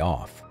the day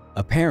off.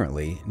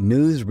 Apparently,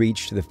 news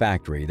reached the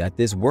factory that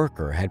this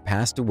worker had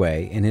passed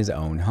away in his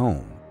own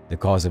home. The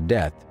cause of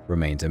death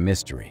remains a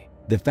mystery.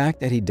 The fact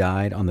that he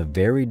died on the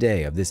very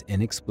day of this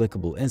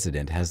inexplicable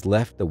incident has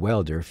left the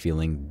welder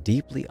feeling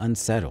deeply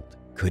unsettled.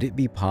 Could it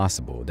be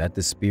possible that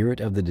the spirit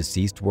of the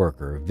deceased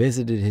worker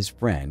visited his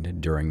friend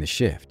during the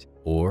shift?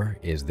 Or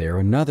is there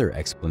another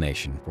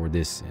explanation for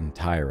this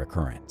entire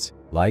occurrence?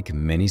 Like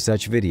many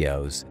such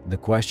videos, the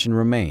question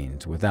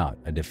remains without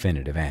a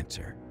definitive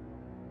answer.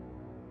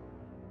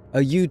 A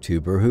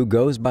YouTuber who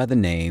goes by the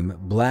name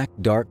Black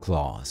Dark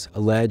Claws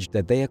alleged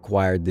that they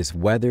acquired this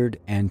weathered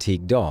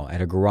antique doll at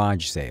a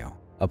garage sale.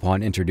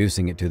 Upon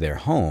introducing it to their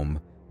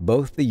home,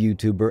 both the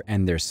YouTuber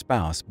and their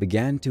spouse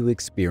began to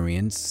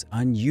experience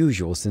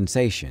unusual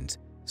sensations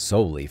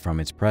solely from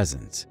its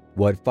presence.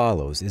 What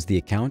follows is the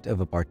account of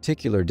a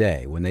particular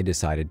day when they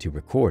decided to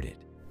record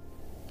it.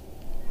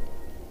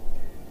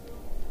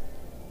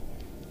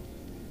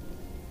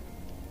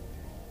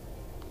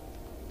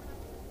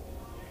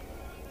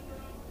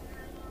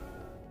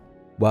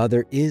 While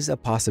there is a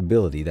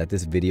possibility that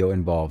this video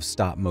involves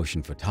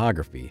stop-motion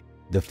photography,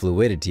 The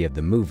fluidity of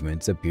the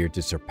movements appeared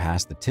to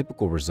surpass the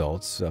typical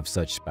results of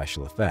such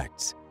special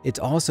effects. It's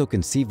also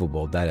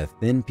conceivable that a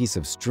thin piece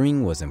of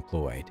string was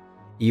employed,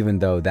 even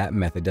though that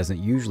method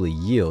doesn't usually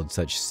yield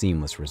such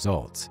seamless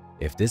results.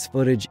 If this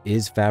footage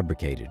is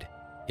fabricated,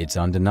 it's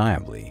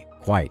undeniably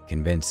quite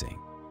convincing.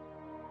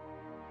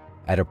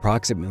 At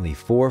approximately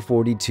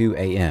 4:42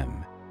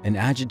 a.m., an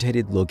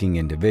agitated-looking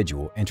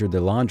individual entered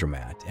the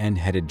laundromat and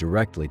headed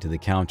directly to the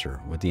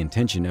counter with the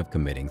intention of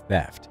committing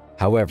theft.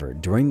 However,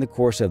 during the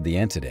course of the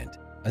incident,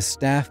 a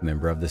staff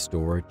member of the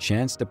store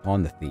chanced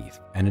upon the thief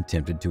and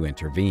attempted to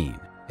intervene.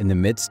 In the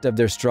midst of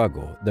their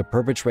struggle, the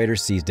perpetrator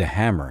seized a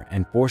hammer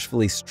and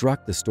forcefully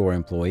struck the store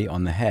employee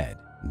on the head.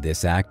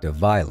 This act of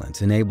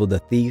violence enabled the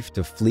thief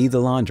to flee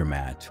the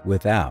laundromat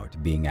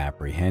without being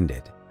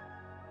apprehended.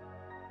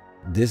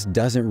 This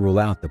doesn't rule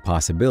out the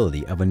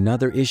possibility of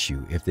another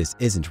issue if this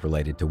isn't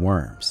related to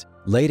worms.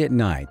 Late at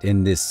night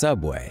in this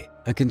subway,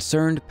 a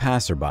concerned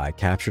passerby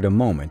captured a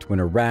moment when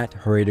a rat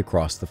hurried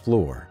across the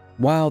floor.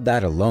 While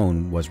that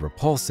alone was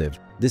repulsive,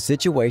 the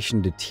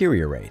situation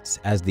deteriorates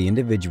as the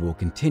individual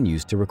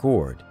continues to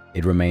record.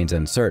 It remains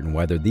uncertain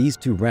whether these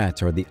two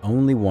rats are the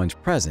only ones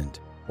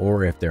present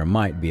or if there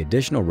might be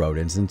additional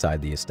rodents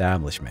inside the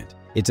establishment.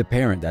 It's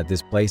apparent that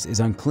this place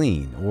is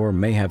unclean or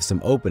may have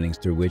some openings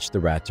through which the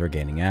rats are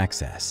gaining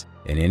access.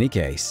 In any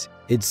case,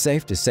 it's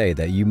safe to say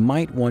that you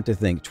might want to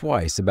think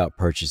twice about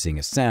purchasing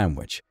a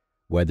sandwich,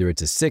 whether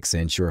it's a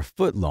 6-inch or a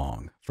foot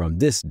long, from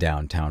this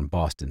downtown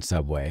Boston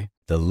subway.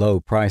 The low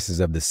prices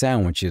of the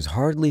sandwiches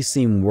hardly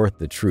seem worth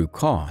the true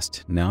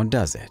cost, now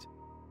does it?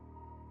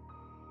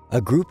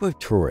 A group of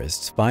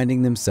tourists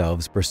finding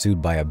themselves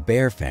pursued by a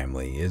bear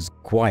family is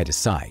quite a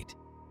sight.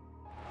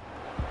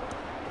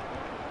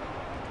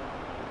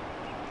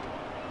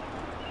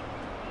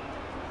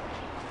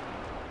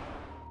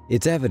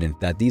 It's evident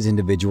that these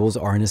individuals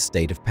are in a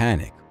state of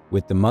panic,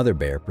 with the mother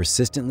bear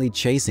persistently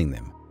chasing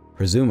them,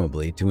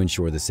 presumably to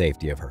ensure the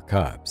safety of her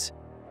cubs.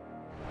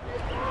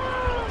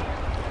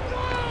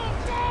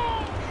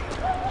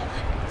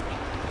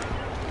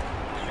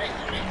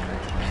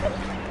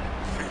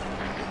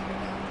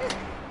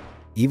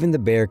 Even the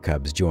bear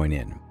cubs join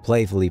in,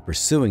 playfully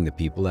pursuing the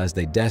people as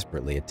they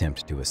desperately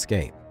attempt to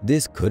escape.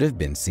 This could have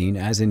been seen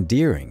as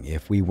endearing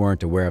if we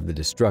weren't aware of the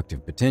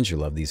destructive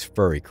potential of these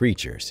furry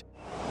creatures.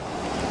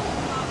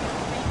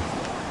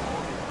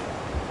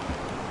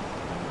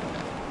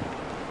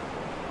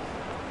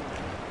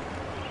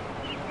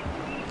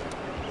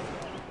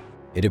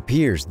 It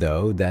appears,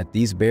 though, that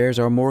these bears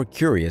are more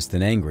curious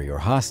than angry or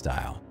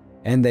hostile,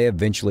 and they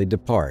eventually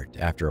depart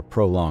after a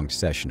prolonged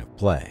session of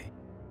play.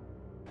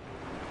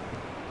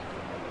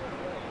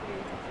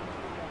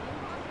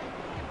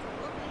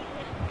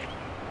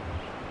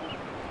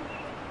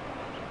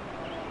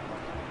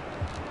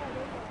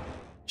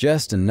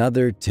 Just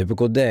another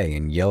typical day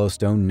in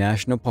Yellowstone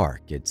National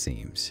Park, it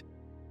seems.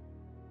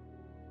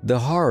 The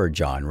horror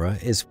genre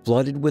is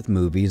flooded with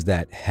movies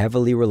that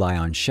heavily rely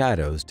on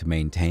shadows to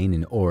maintain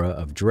an aura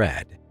of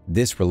dread.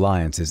 This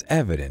reliance is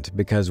evident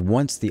because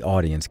once the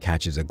audience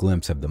catches a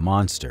glimpse of the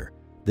monster,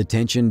 the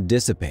tension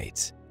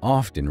dissipates,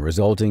 often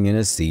resulting in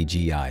a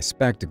CGI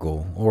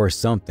spectacle or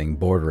something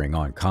bordering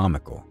on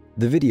comical.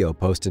 The video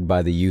posted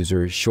by the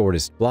user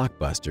Shortest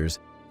Blockbusters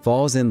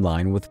falls in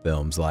line with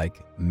films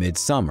like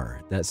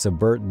Midsummer that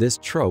subvert this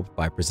trope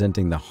by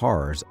presenting the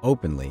horrors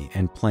openly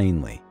and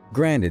plainly.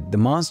 Granted, the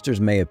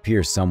monsters may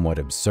appear somewhat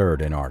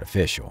absurd and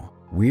artificial.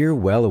 We're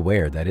well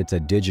aware that it's a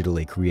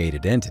digitally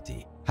created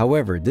entity.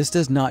 However, this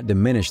does not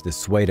diminish the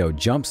pseudo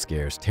jump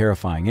scare's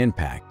terrifying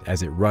impact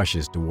as it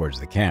rushes towards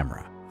the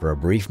camera. For a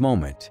brief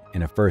moment,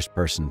 in a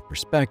first-person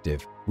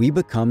perspective, we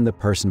become the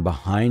person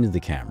behind the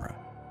camera,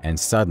 and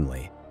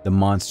suddenly, the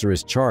monster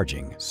is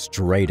charging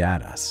straight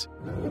at us.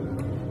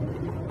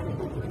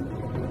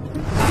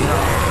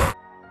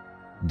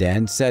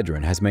 Dan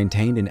Cedron has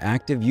maintained an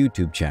active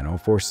YouTube channel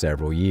for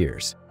several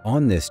years.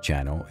 On this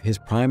channel, his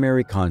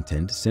primary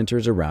content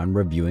centers around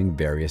reviewing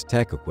various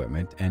tech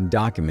equipment and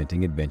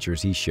documenting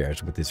adventures he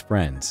shares with his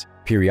friends.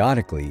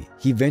 Periodically,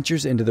 he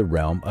ventures into the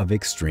realm of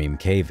extreme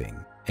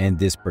caving. In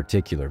this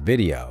particular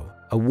video,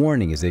 a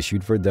warning is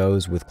issued for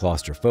those with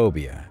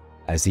claustrophobia,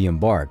 as he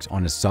embarks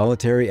on a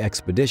solitary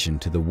expedition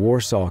to the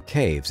Warsaw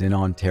Caves in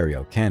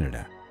Ontario,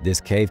 Canada. This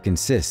cave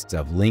consists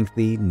of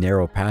lengthy,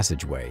 narrow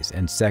passageways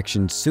and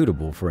sections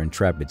suitable for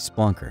intrepid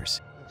splunkers.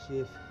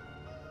 Actually, if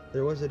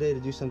there was a day to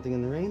do something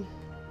in the rain,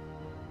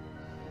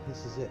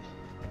 this is it.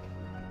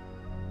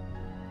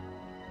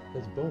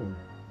 That's bone.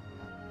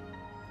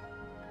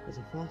 That's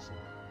a fossil.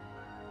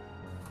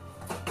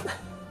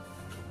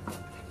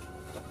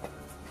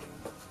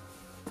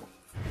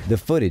 The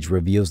footage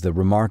reveals the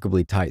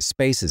remarkably tight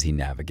spaces he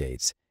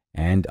navigates,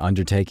 and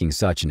undertaking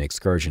such an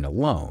excursion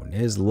alone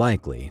is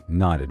likely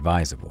not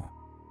advisable.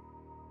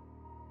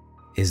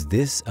 Is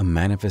this a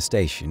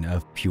manifestation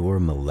of pure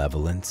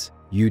malevolence?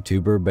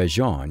 YouTuber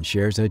Bajon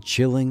shares a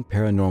chilling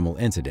paranormal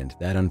incident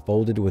that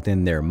unfolded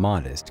within their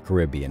modest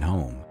Caribbean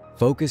home.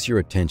 Focus your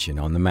attention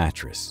on the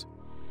mattress.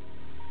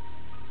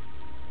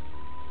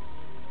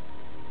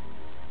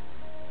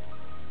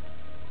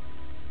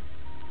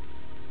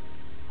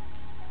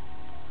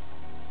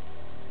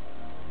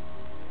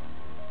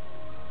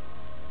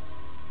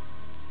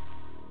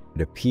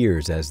 It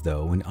appears as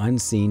though an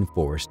unseen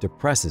force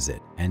depresses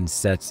it and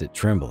sets it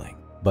trembling.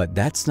 But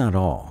that's not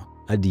all.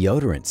 A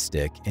deodorant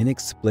stick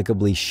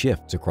inexplicably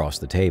shifts across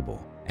the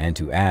table, and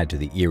to add to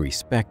the eerie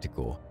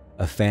spectacle,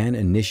 a fan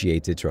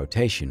initiates its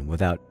rotation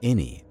without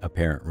any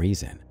apparent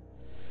reason.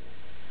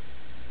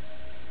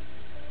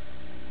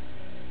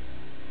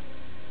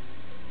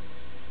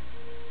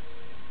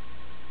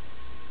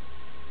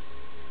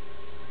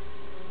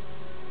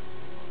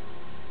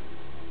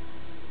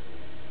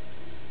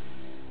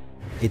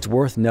 It's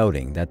worth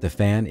noting that the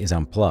fan is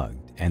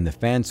unplugged and the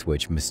fan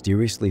switch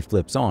mysteriously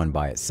flips on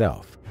by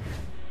itself.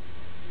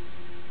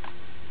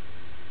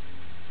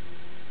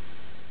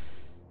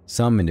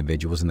 Some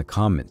individuals in the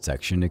comment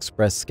section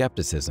expressed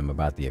skepticism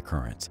about the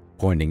occurrence,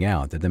 pointing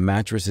out that the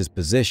mattress is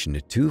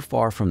positioned too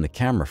far from the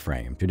camera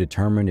frame to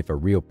determine if a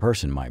real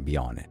person might be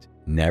on it.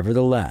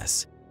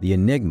 Nevertheless, the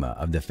enigma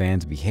of the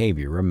fan's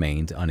behavior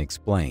remains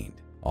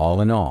unexplained. All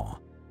in all,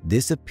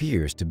 this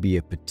appears to be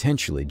a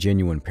potentially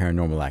genuine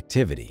paranormal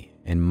activity,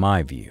 in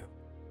my view.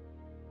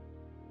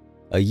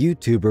 A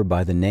YouTuber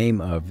by the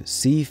name of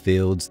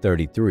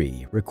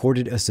Seafields33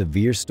 recorded a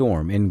severe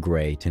storm in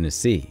Gray,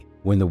 Tennessee,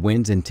 when the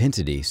wind's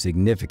intensity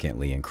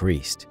significantly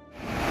increased.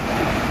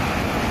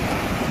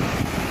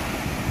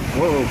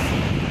 Whoa.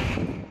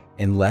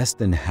 In less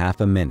than half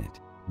a minute,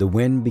 the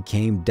wind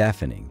became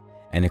deafening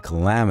and a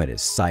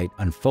calamitous sight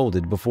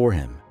unfolded before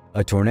him.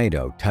 A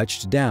tornado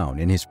touched down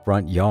in his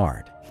front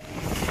yard.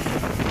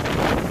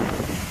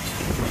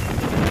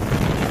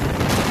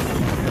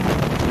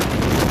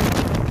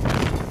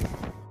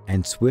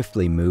 And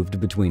swiftly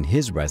moved between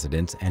his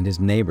residence and his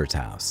neighbor's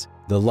house.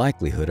 The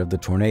likelihood of the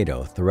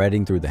tornado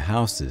threading through the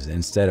houses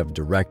instead of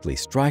directly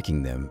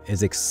striking them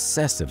is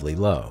excessively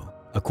low.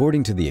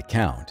 According to the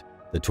account,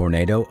 the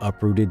tornado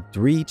uprooted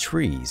 3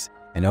 trees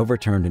and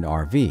overturned an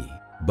RV.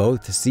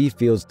 Both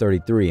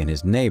Seafields33 and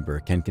his neighbor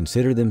can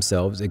consider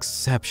themselves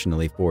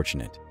exceptionally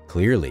fortunate.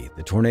 Clearly,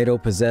 the tornado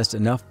possessed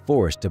enough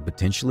force to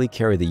potentially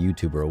carry the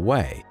YouTuber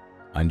away,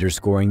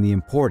 underscoring the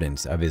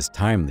importance of his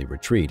timely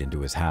retreat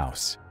into his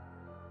house.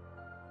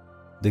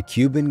 The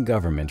Cuban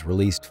government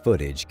released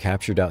footage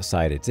captured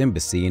outside its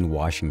embassy in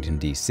Washington,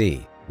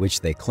 D.C., which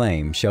they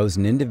claim shows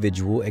an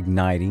individual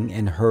igniting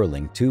and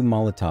hurling 2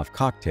 Molotov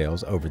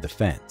cocktails over the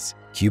fence.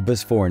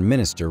 Cuba's foreign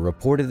minister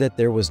reported that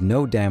there was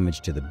no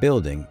damage to the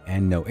building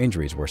and no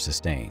injuries were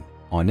sustained.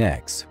 On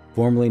X,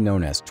 formerly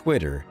known as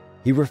Twitter,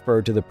 he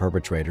referred to the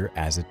perpetrator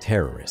as a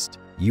terrorist.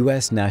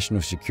 U.S.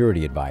 National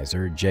Security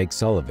Advisor Jake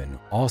Sullivan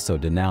also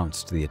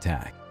denounced the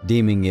attack,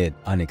 deeming it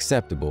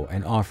unacceptable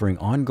and offering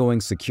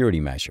ongoing security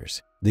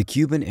measures. The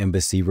Cuban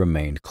embassy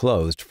remained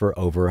closed for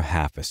over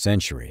half a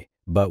century,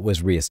 but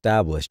was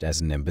reestablished as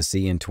an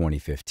embassy in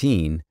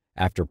 2015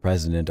 after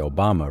President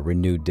Obama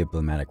renewed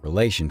diplomatic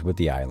relations with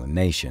the island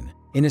nation.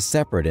 In a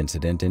separate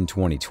incident in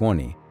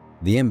 2020,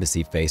 the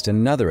embassy faced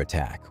another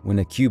attack when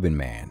a Cuban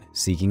man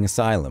seeking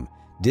asylum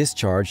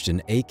discharged an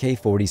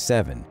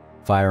AK-47,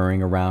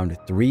 firing around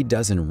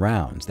 36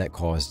 rounds that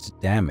caused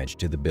damage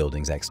to the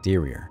building's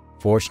exterior.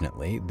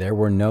 Fortunately, there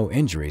were no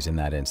injuries in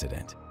that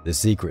incident. The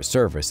Secret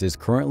Service is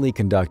currently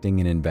conducting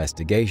an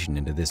investigation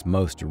into this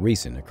most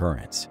recent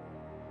occurrence.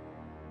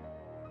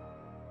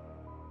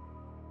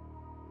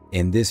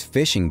 In this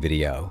fishing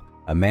video,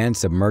 a man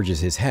submerges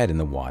his head in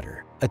the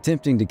water,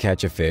 attempting to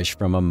catch a fish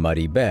from a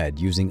muddy bed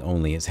using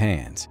only his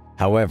hands.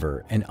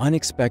 However, an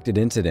unexpected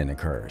incident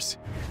occurs.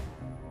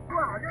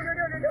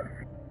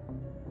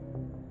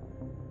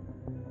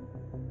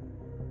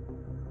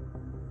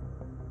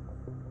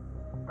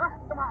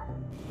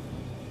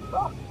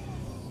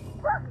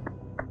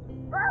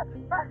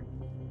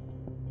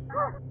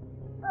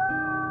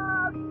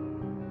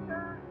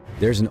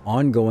 There's an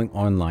ongoing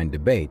online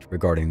debate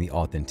regarding the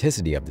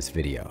authenticity of this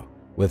video,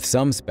 with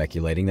some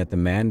speculating that the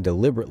man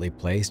deliberately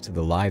placed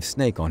the live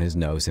snake on his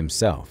nose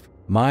himself.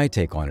 My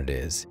take on it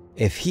is,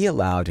 if he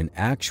allowed an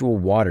actual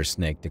water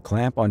snake to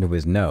clamp onto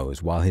his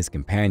nose while his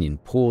companion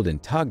pulled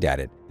and tugged at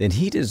it, then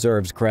he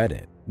deserves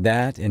credit.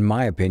 That, in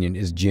my opinion,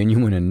 is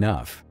genuine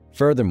enough.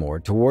 Furthermore,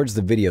 towards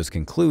the video's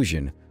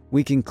conclusion,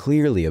 we can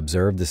clearly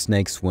observe the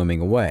snake swimming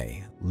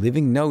away,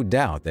 leaving no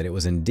doubt that it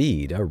was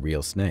indeed a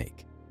real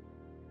snake.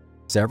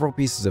 Several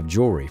pieces of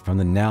jewelry from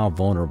the now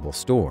vulnerable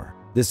store.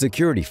 The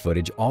security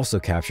footage also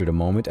captured a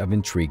moment of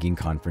intriguing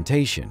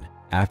confrontation.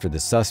 After the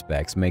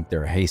suspects make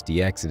their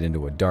hasty exit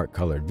into a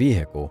dark-colored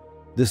vehicle,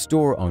 the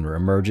store owner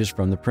emerges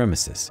from the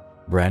premises,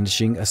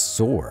 brandishing a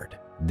sword.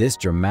 This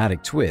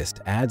dramatic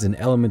twist adds an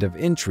element of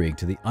intrigue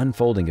to the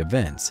unfolding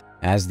events,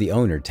 as the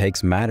owner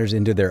takes matters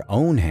into their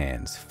own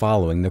hands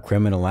following the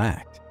criminal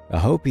act. I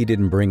hope he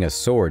didn't bring a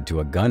sword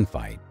to a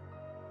gunfight.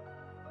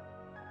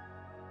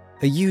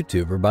 A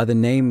YouTuber by the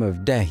name of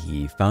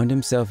Dehi found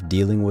himself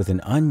dealing with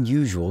an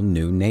unusual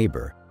new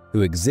neighbor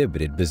who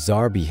exhibited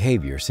bizarre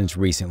behavior since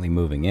recently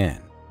moving in.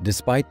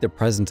 Despite the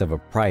presence of a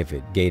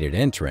private, gated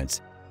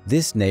entrance,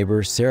 this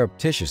neighbor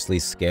surreptitiously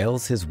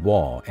scales his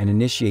wall and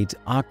initiates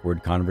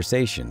awkward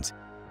conversations,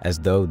 as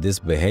though this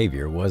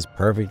behavior was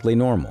perfectly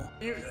normal.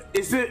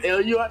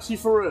 Are you actually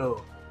for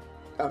real?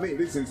 I mean,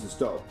 listen to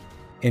stuff.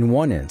 In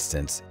one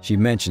instance, she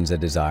mentions a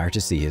desire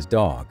to see his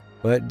dog,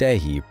 but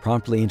Dahi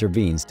promptly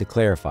intervenes to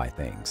clarify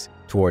things.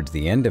 Towards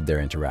the end of their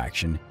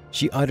interaction,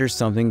 she utters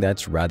something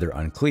that's rather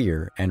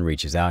unclear and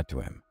reaches out to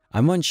him.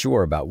 I'm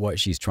unsure about what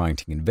she's trying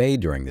to convey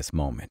during this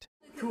moment.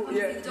 Cool,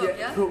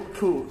 yeah,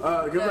 cool.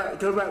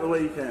 Go back the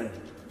way you can.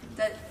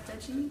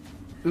 Touching?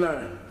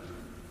 No.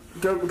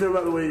 Go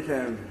back the way you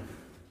can.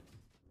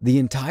 The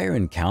entire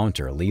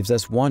encounter leaves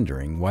us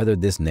wondering whether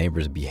this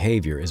neighbor's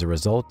behavior is a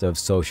result of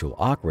social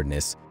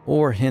awkwardness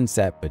or hints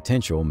at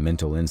potential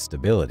mental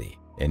instability.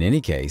 In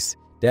any case,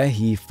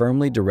 Dahi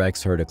firmly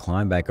directs her to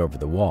climb back over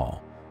the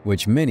wall,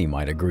 which many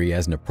might agree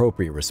as an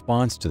appropriate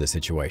response to the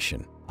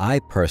situation. I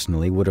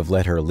personally would have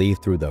let her leave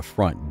through the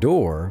front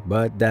door,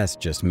 but that's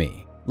just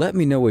me. Let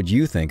me know what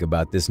you think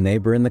about this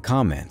neighbor in the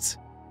comments.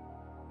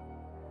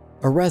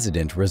 A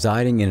resident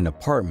residing in an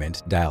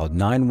apartment dialed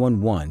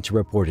 911 to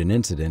report an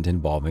incident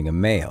involving a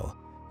male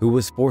who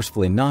was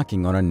forcefully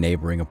knocking on a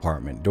neighboring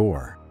apartment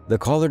door. The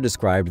caller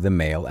described the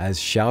male as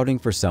shouting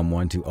for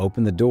someone to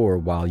open the door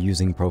while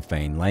using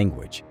profane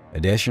language.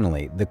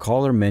 Additionally, the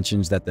caller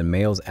mentions that the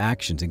male's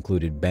actions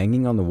included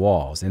banging on the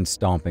walls and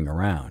stomping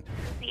around.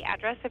 The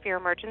address of your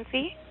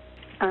emergency?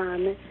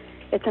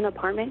 It's an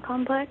apartment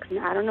complex, and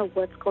I don't know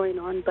what's going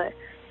on, but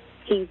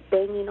he's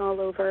banging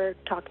all over,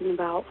 talking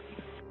about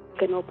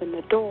can open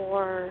the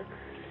door.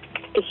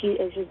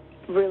 It's just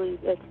really,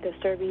 it's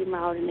disturbing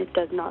loud, and it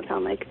does not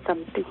sound like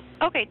something.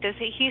 Okay, does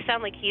he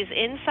sound like he's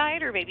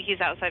inside, or maybe he's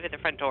outside of the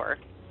front door?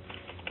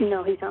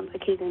 No, he sounds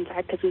like he's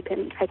inside because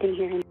I can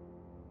hear him.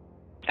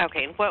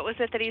 Okay, and what was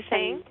it that he's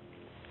saying?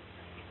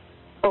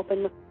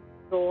 Open the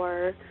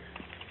door.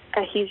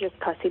 He's just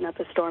cussing up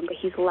a storm, but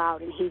he's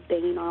loud and he's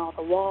banging on all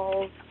the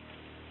walls.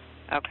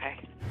 Okay.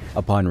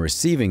 Upon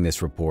receiving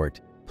this report,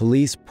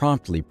 police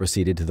promptly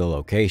proceeded to the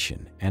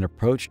location and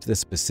approached the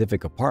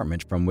specific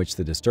apartment from which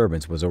the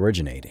disturbance was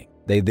originating.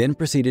 They then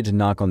proceeded to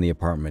knock on the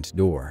apartment's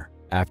door.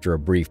 After a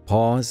brief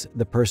pause,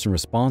 the person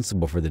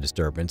responsible for the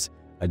disturbance,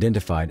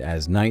 identified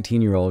as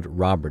 19-year-old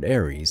Robert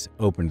Aries,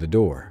 opened the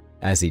door.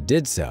 As he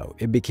did so,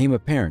 it became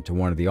apparent to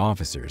one of the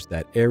officers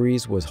that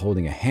Aries was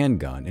holding a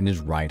handgun in his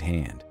right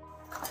hand.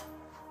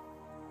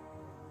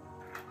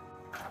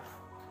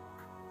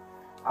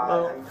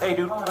 Hey,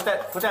 dude, put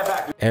that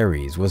back.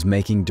 Aries was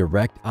making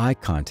direct eye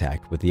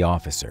contact with the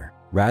officer.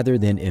 Rather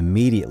than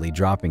immediately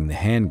dropping the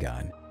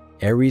handgun,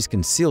 Aries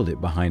concealed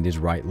it behind his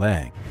right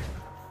leg.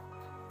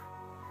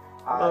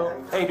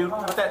 Hey, dude,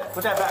 put that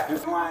back,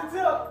 dude.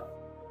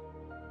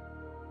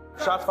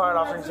 Shots fired,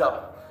 officers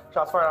help.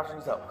 Shots fired,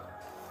 officers help.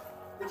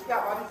 What you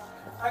got, buddy?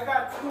 I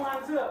got 2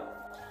 lines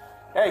up.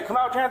 Hey, come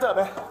out with your hands up,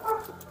 man.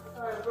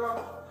 All right,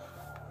 bro.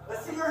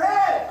 Let's see your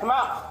head. Come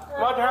out.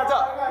 Come out with your hands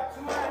up. I got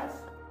 2 lines.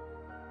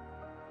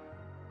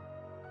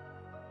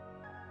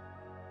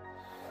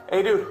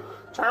 Hey, dude,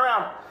 turn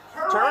around.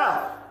 Turn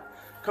around.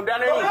 Come down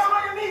to your knees. Down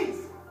on your knees.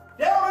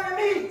 Down on your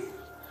knees.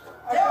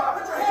 Down.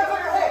 Put your hands on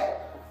your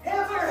head.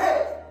 Hands on your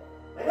head.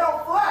 Lay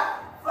down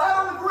flat. Flat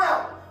on the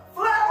ground.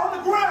 Flat on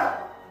the ground.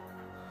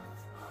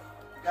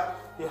 You got it?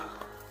 Yeah.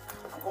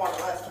 Go on,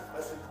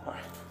 listen. All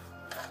right.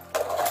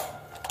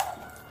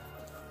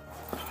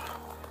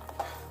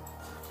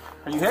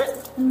 Are you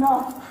hit?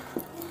 No.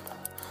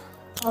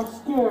 I'm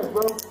scared,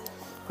 bro.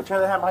 Put your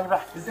other hand behind your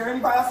back. Is there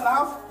anybody else in the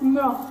house?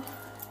 No.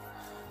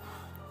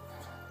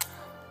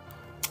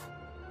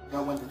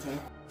 Y'all went to 10.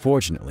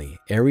 Fortunately,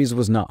 Aries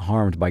was not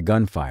harmed by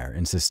gunfire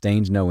and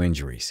sustained no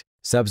injuries.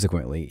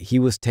 Subsequently, he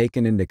was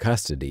taken into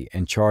custody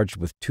and charged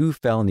with 2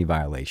 felony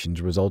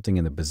violations resulting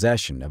in the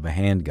possession of a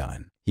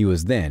handgun. He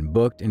was then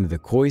booked into the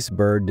Coyce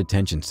Bird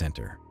Detention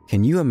Center.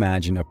 Can you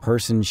imagine a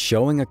person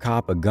showing a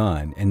cop a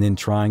gun and then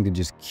trying to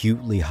just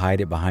cutely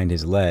hide it behind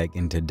his leg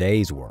in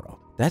today's world?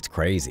 That's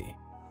crazy.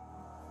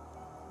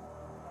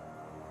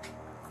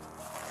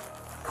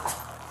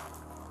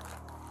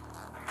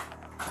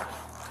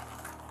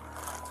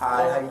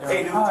 Hi, how you doing?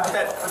 Hey, dude, put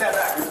that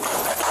back, dude.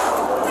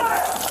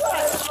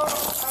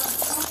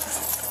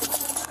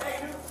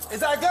 Hey, dude. Is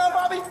that a gun,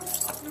 Bobby?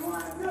 2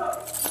 lines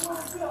up. 2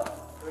 lines up.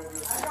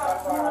 I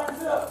got 2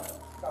 lines up.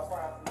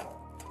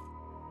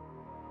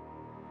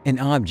 An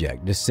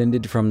object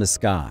descended from the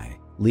sky,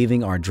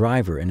 leaving our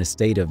driver in a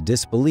state of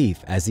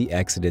disbelief as he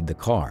exited the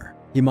car.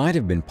 He might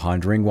have been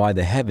pondering why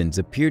the heavens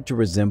appeared to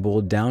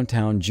resemble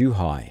downtown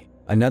Zhuhai.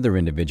 Another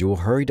individual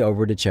hurried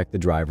over to check the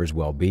driver's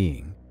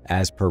well-being.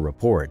 As per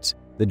reports,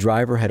 the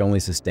driver had only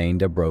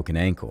sustained a broken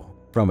ankle.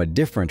 From a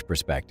different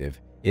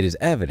perspective, it is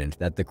evident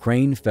that the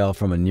crane fell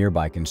from a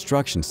nearby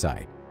construction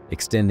site,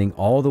 extending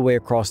all the way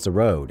across the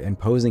road and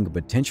posing a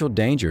potential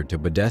danger to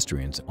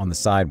pedestrians on the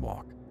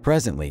sidewalk.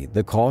 Presently,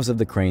 the cause of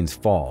the crane's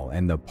fall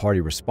and the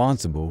party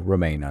responsible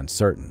remain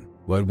uncertain.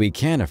 What we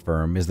can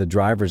affirm is the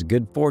driver's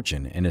good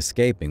fortune in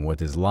escaping with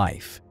his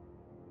life.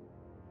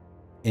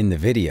 In the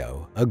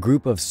video, a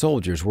group of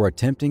soldiers were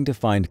attempting to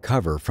find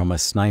cover from a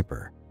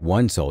sniper.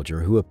 One soldier,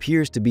 who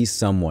appears to be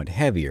somewhat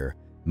heavier,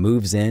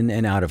 moves in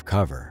and out of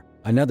cover.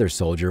 Another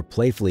soldier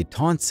playfully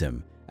taunts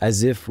him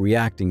as if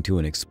reacting to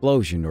an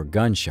explosion or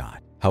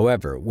gunshot.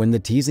 However, when the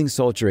teasing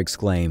soldier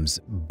exclaims,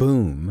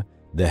 "Boom,"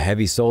 The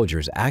heavy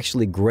soldiers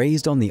actually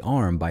grazed on the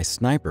arm by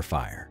sniper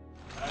fire.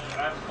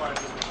 Alright,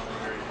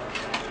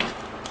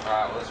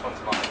 well, this one's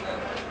mine then.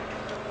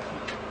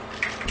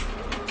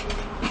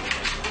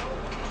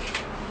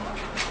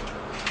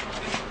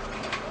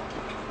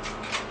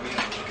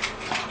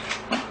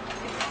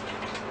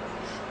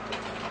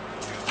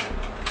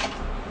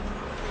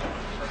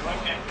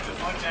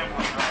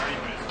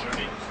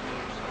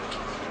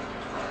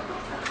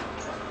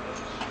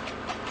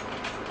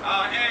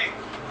 Hey,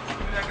 give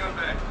me that gun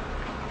back.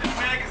 This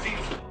magazine.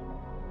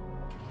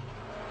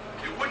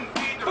 It wouldn't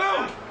feed the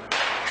boom.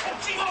 Oh,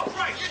 Jesus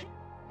Christ!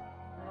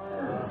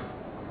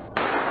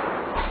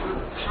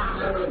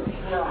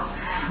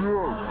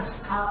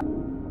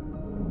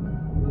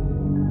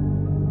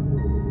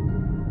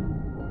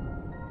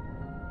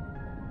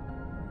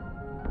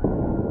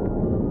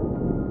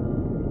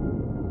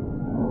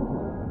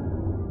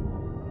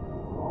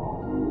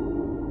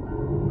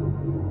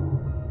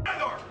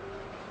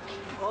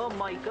 Oh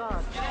my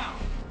God.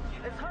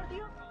 It's hard to...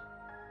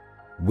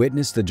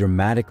 Witness the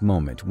dramatic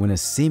moment when a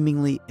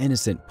seemingly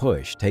innocent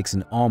push takes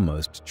an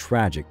almost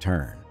tragic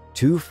turn.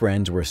 Two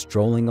friends were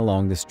strolling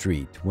along the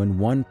street when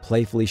one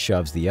playfully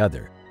shoves the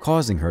other,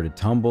 causing her to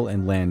tumble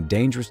and land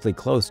dangerously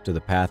close to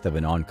the path of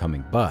an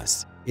oncoming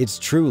bus. It's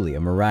truly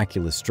a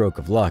miraculous stroke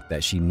of luck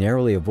that she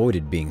narrowly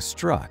avoided being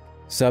struck.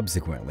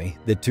 Subsequently,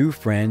 the two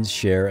friends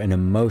share an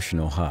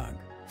emotional hug.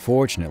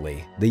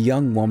 Fortunately, the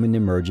young woman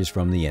emerges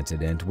from the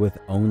incident with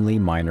only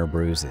minor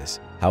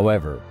bruises.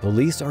 However,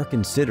 police are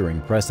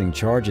considering pressing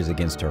charges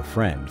against her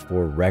friend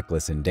for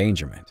reckless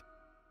endangerment.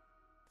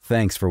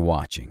 Thanks for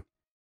watching.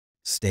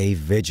 Stay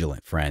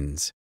vigilant, friends.